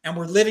spirit, and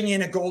we're living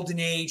in a golden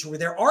age where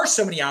there are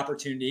so many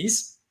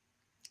opportunities.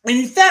 And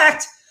in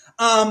fact,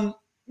 and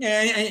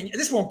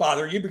this won't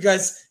bother you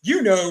because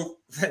you know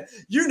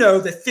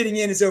that fitting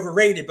in is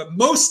overrated, but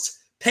most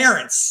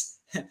parents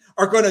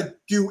are going to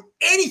do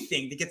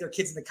anything to get their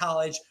kids into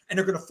college, and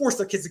they're going to force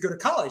their kids to go to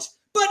college.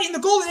 But in the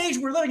golden age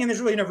we're living in,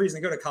 there's really no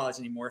reason to go to college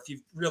anymore. If you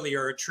really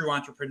are a true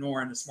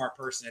entrepreneur and a smart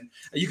person,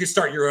 you can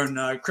start your own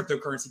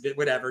cryptocurrency bit,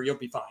 whatever, you'll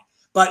be fine.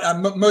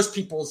 But most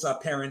people's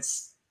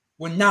parents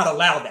would not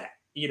allow that,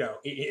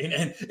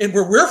 and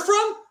where we're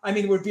from, I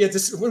mean, it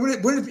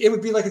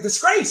would be like a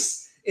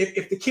disgrace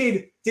if the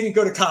kid didn't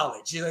go to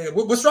college.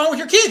 What's wrong with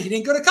your kid? He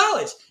didn't go to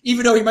college,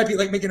 even though he might be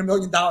like making $1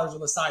 million on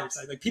the side.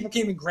 Like people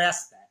can't even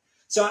grasp that.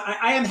 So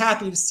I am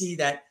happy to see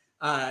that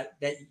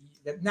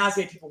not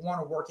many people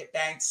want to work at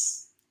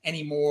banks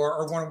anymore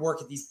or want to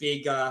work at these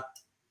big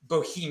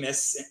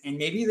behemoths, and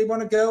maybe they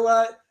want to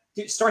go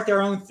start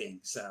their own thing.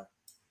 So,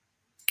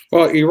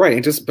 well, you're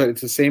right. But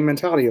it's the same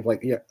mentality of like,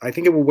 yeah, I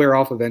think it will wear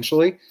off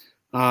eventually.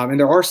 And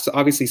there are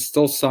obviously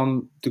still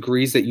some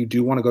degrees that you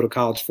do want to go to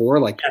college for,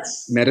 like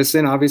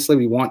medicine. Obviously,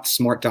 we want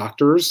smart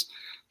doctors,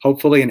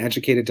 hopefully, and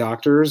educated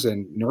doctors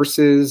and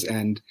nurses.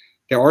 And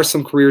there are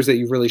some careers that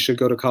you really should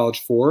go to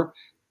college for.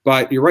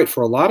 But you're right,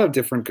 for a lot of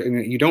different,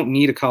 you don't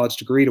need a college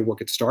degree to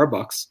work at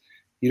Starbucks.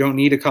 You don't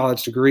need a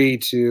college degree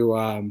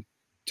to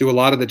do a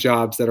lot of the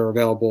jobs that are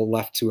available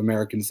left to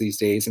Americans these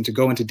days. And to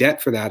go into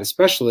debt for that,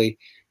 especially,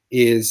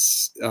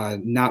 is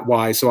not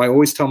wise. So I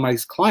always tell my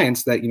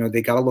clients that,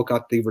 they got to look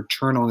at the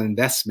return on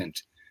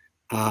investment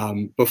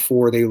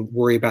before they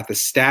worry about the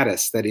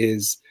status that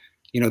is,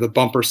 the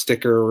bumper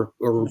sticker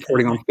or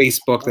reporting on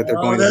Facebook that they're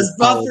going to. Those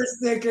bumper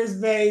stickers,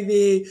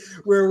 baby,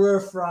 where we're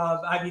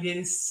from. I mean, it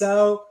is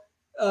so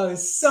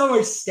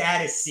much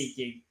status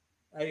seeking.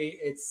 I mean,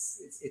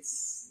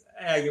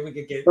 we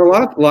could get a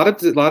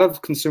lot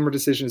of consumer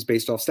decisions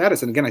based off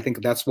status. And again, I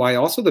think that's why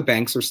also the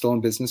banks are still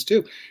in business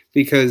too,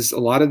 because a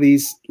lot of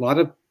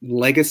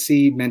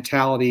legacy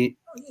mentality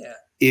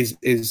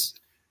is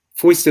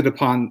foisted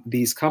upon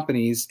these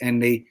companies,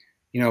 and they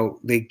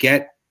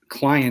get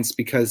clients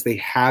because they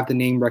have the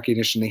name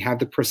recognition, they have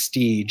the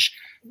prestige,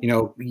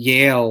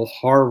 Yale,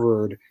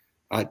 Harvard,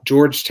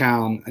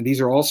 Georgetown, and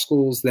these are all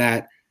schools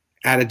that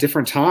at a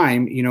different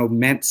time,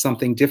 meant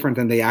something different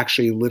than they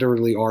actually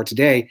literally are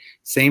today.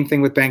 Same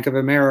thing with Bank of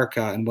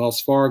America and Wells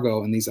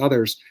Fargo and these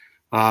others.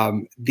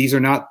 These are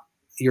not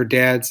your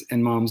dad's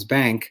and mom's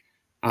bank,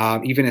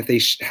 even if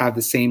they have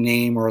the same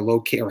name or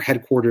or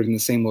headquartered in the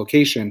same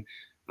location.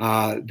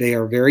 They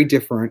are very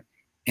different.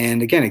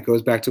 And again, it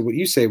goes back to what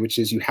you say, which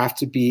is you have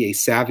to be a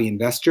savvy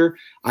investor.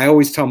 I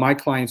always tell my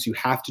clients you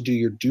have to do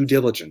your due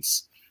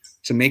diligence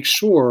to make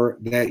sure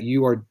that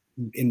you are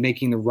in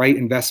making the right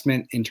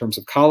investment in terms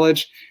of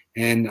college.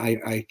 And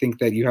I think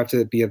that you have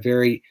to be a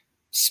very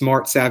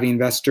smart, savvy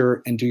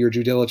investor and do your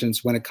due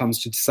diligence when it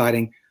comes to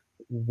deciding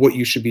what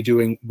you should be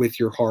doing with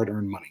your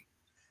hard-earned money.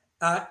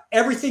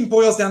 Everything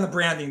boils down to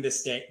branding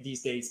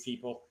these days,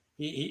 people.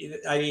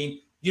 I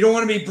mean, you don't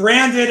want to be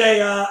branded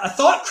a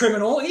thought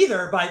criminal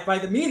either by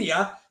the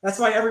media. That's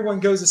why everyone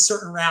goes a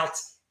certain route.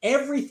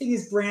 Everything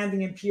is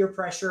branding and peer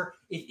pressure.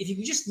 If you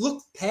can just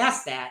look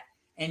past that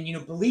and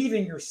believe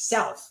in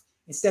yourself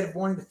instead of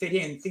wanting to fit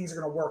in, things are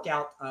going to work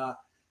out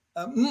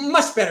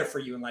much better for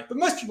you in life. But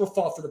most people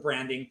fall for the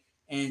branding,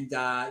 and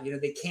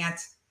they can't.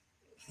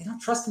 they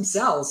don't trust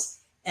themselves.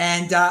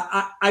 And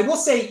I will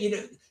say,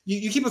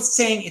 you keep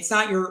saying it's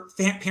not your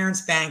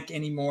parents' bank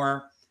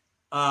anymore.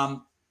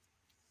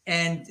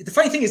 And the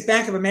funny thing is,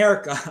 Bank of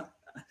America,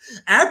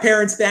 our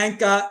parents' bank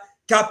got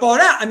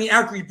bought out. I mean,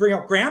 after you bring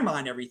up grandma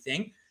and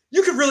everything,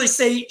 you could really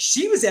say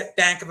she was at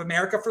Bank of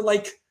America for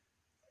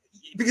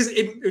because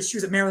she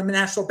was at Maryland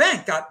National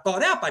Bank, got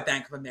bought out by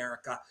Bank of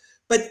America.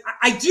 But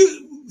I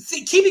do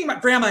think, keeping my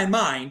grandma in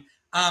mind,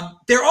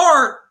 there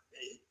are,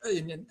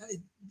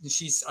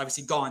 she's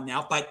obviously gone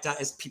now, but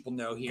as people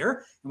know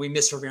here, and we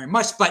miss her very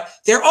much, but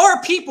there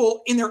are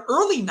people in their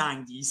early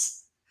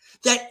 90s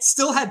that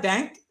still have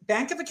bank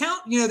of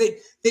account.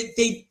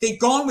 They've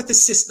gone with the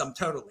system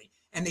totally,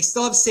 and they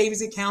still have a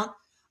savings account.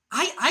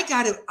 I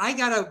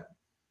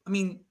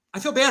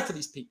feel bad for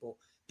these people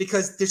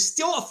because there's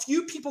still a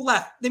few people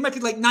left. They might be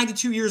like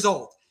 92 years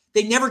old.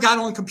 They never got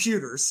on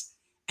computers,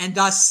 and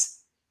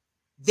thus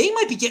they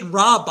might be getting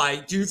robbed by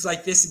dudes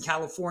like this in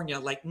California,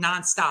 like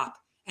nonstop,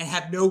 and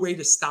have no way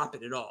to stop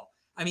it at all.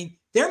 I mean,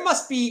 there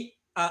must be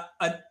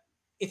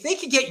if they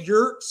could get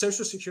your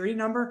social security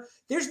number,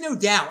 there's no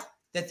doubt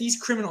that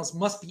these criminals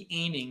must be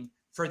aiming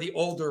for the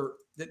older,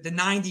 the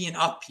 90 and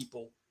up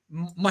people,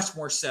 much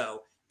more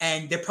so.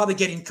 And they're probably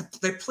getting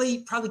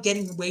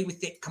away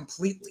with it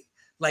completely.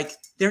 Like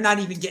they're not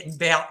even getting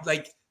bailed.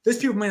 Like those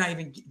people might not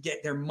even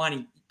get their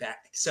money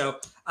back. So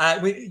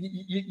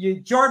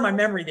you jarred my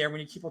memory there when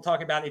you keep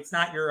talking about it's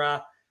not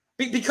your,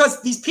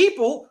 because these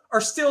people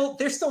they're still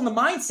in the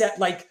mindset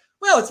like,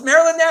 well, it's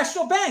Maryland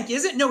National Bank,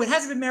 is it? No, it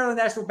hasn't been Maryland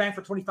National Bank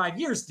for 25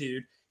 years,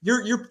 dude.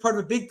 You're part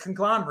of a big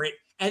conglomerate,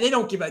 and they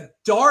don't give a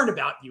darn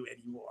about you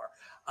anymore.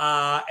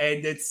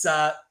 And it's,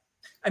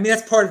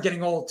 that's part of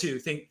getting old too.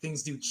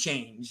 Things do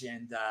change,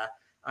 and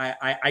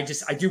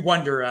I do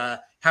wonder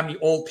how many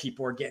old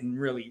people are getting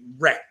really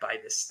wrecked by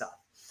this stuff.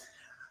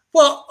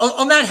 Well,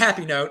 on that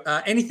happy note,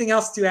 anything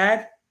else to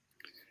add?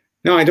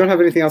 No, I don't have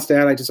anything else to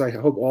add. I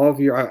hope all of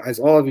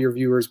your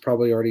viewers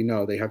probably already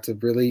know, they have to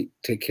really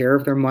take care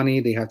of their money.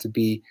 They have to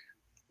be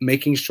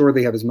making sure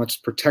they have as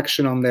much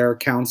protection on their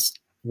accounts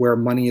where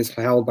money is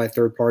held by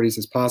third parties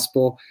as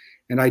possible.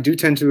 And I do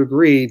tend to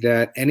agree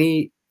that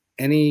any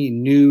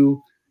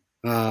new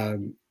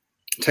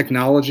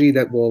technology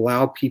that will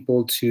allow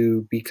people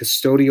to be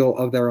custodial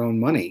of their own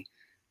money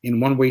in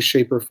one way,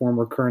 shape, or form,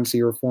 or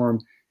currency or form,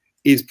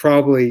 is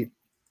probably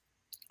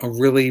a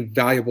really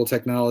valuable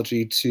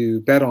technology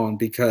to bet on,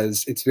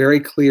 because it's very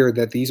clear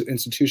that these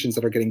institutions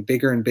that are getting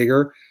bigger and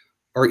bigger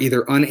are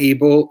either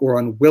unable or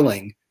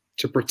unwilling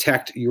to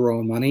protect your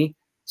own money.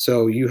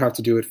 So you have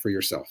to do it for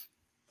yourself.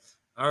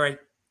 All right.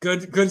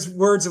 Good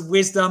words of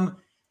wisdom.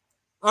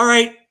 All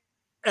right.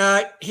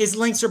 His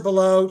links are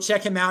below.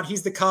 Check him out.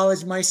 He's the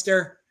College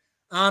Meister.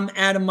 I'm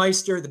Adam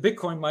Meister, the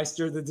Bitcoin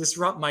Meister, the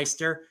Disrupt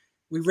Meister.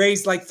 We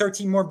raised like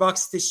 13 more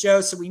bucks this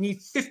show, so we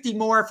need 50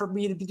 more for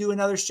me to do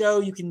another show.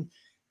 You can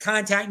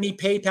contact me,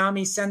 PayPal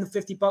me, send the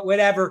 50 bucks,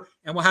 whatever,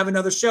 and we'll have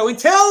another show.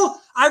 Until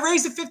I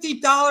raise the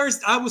 $50,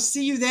 I will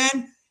see you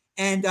then.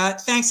 And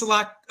thanks a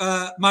lot,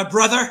 my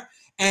brother.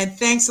 And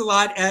thanks a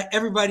lot,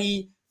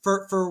 everybody,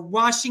 for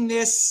watching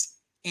this.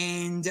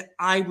 And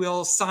I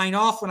will sign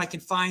off when I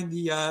can find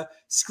the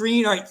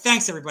screen. All right.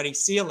 Thanks, everybody.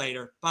 See you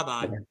later.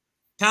 Bye-bye.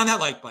 Pound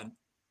that like button.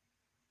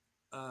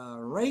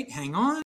 All right. Hang on.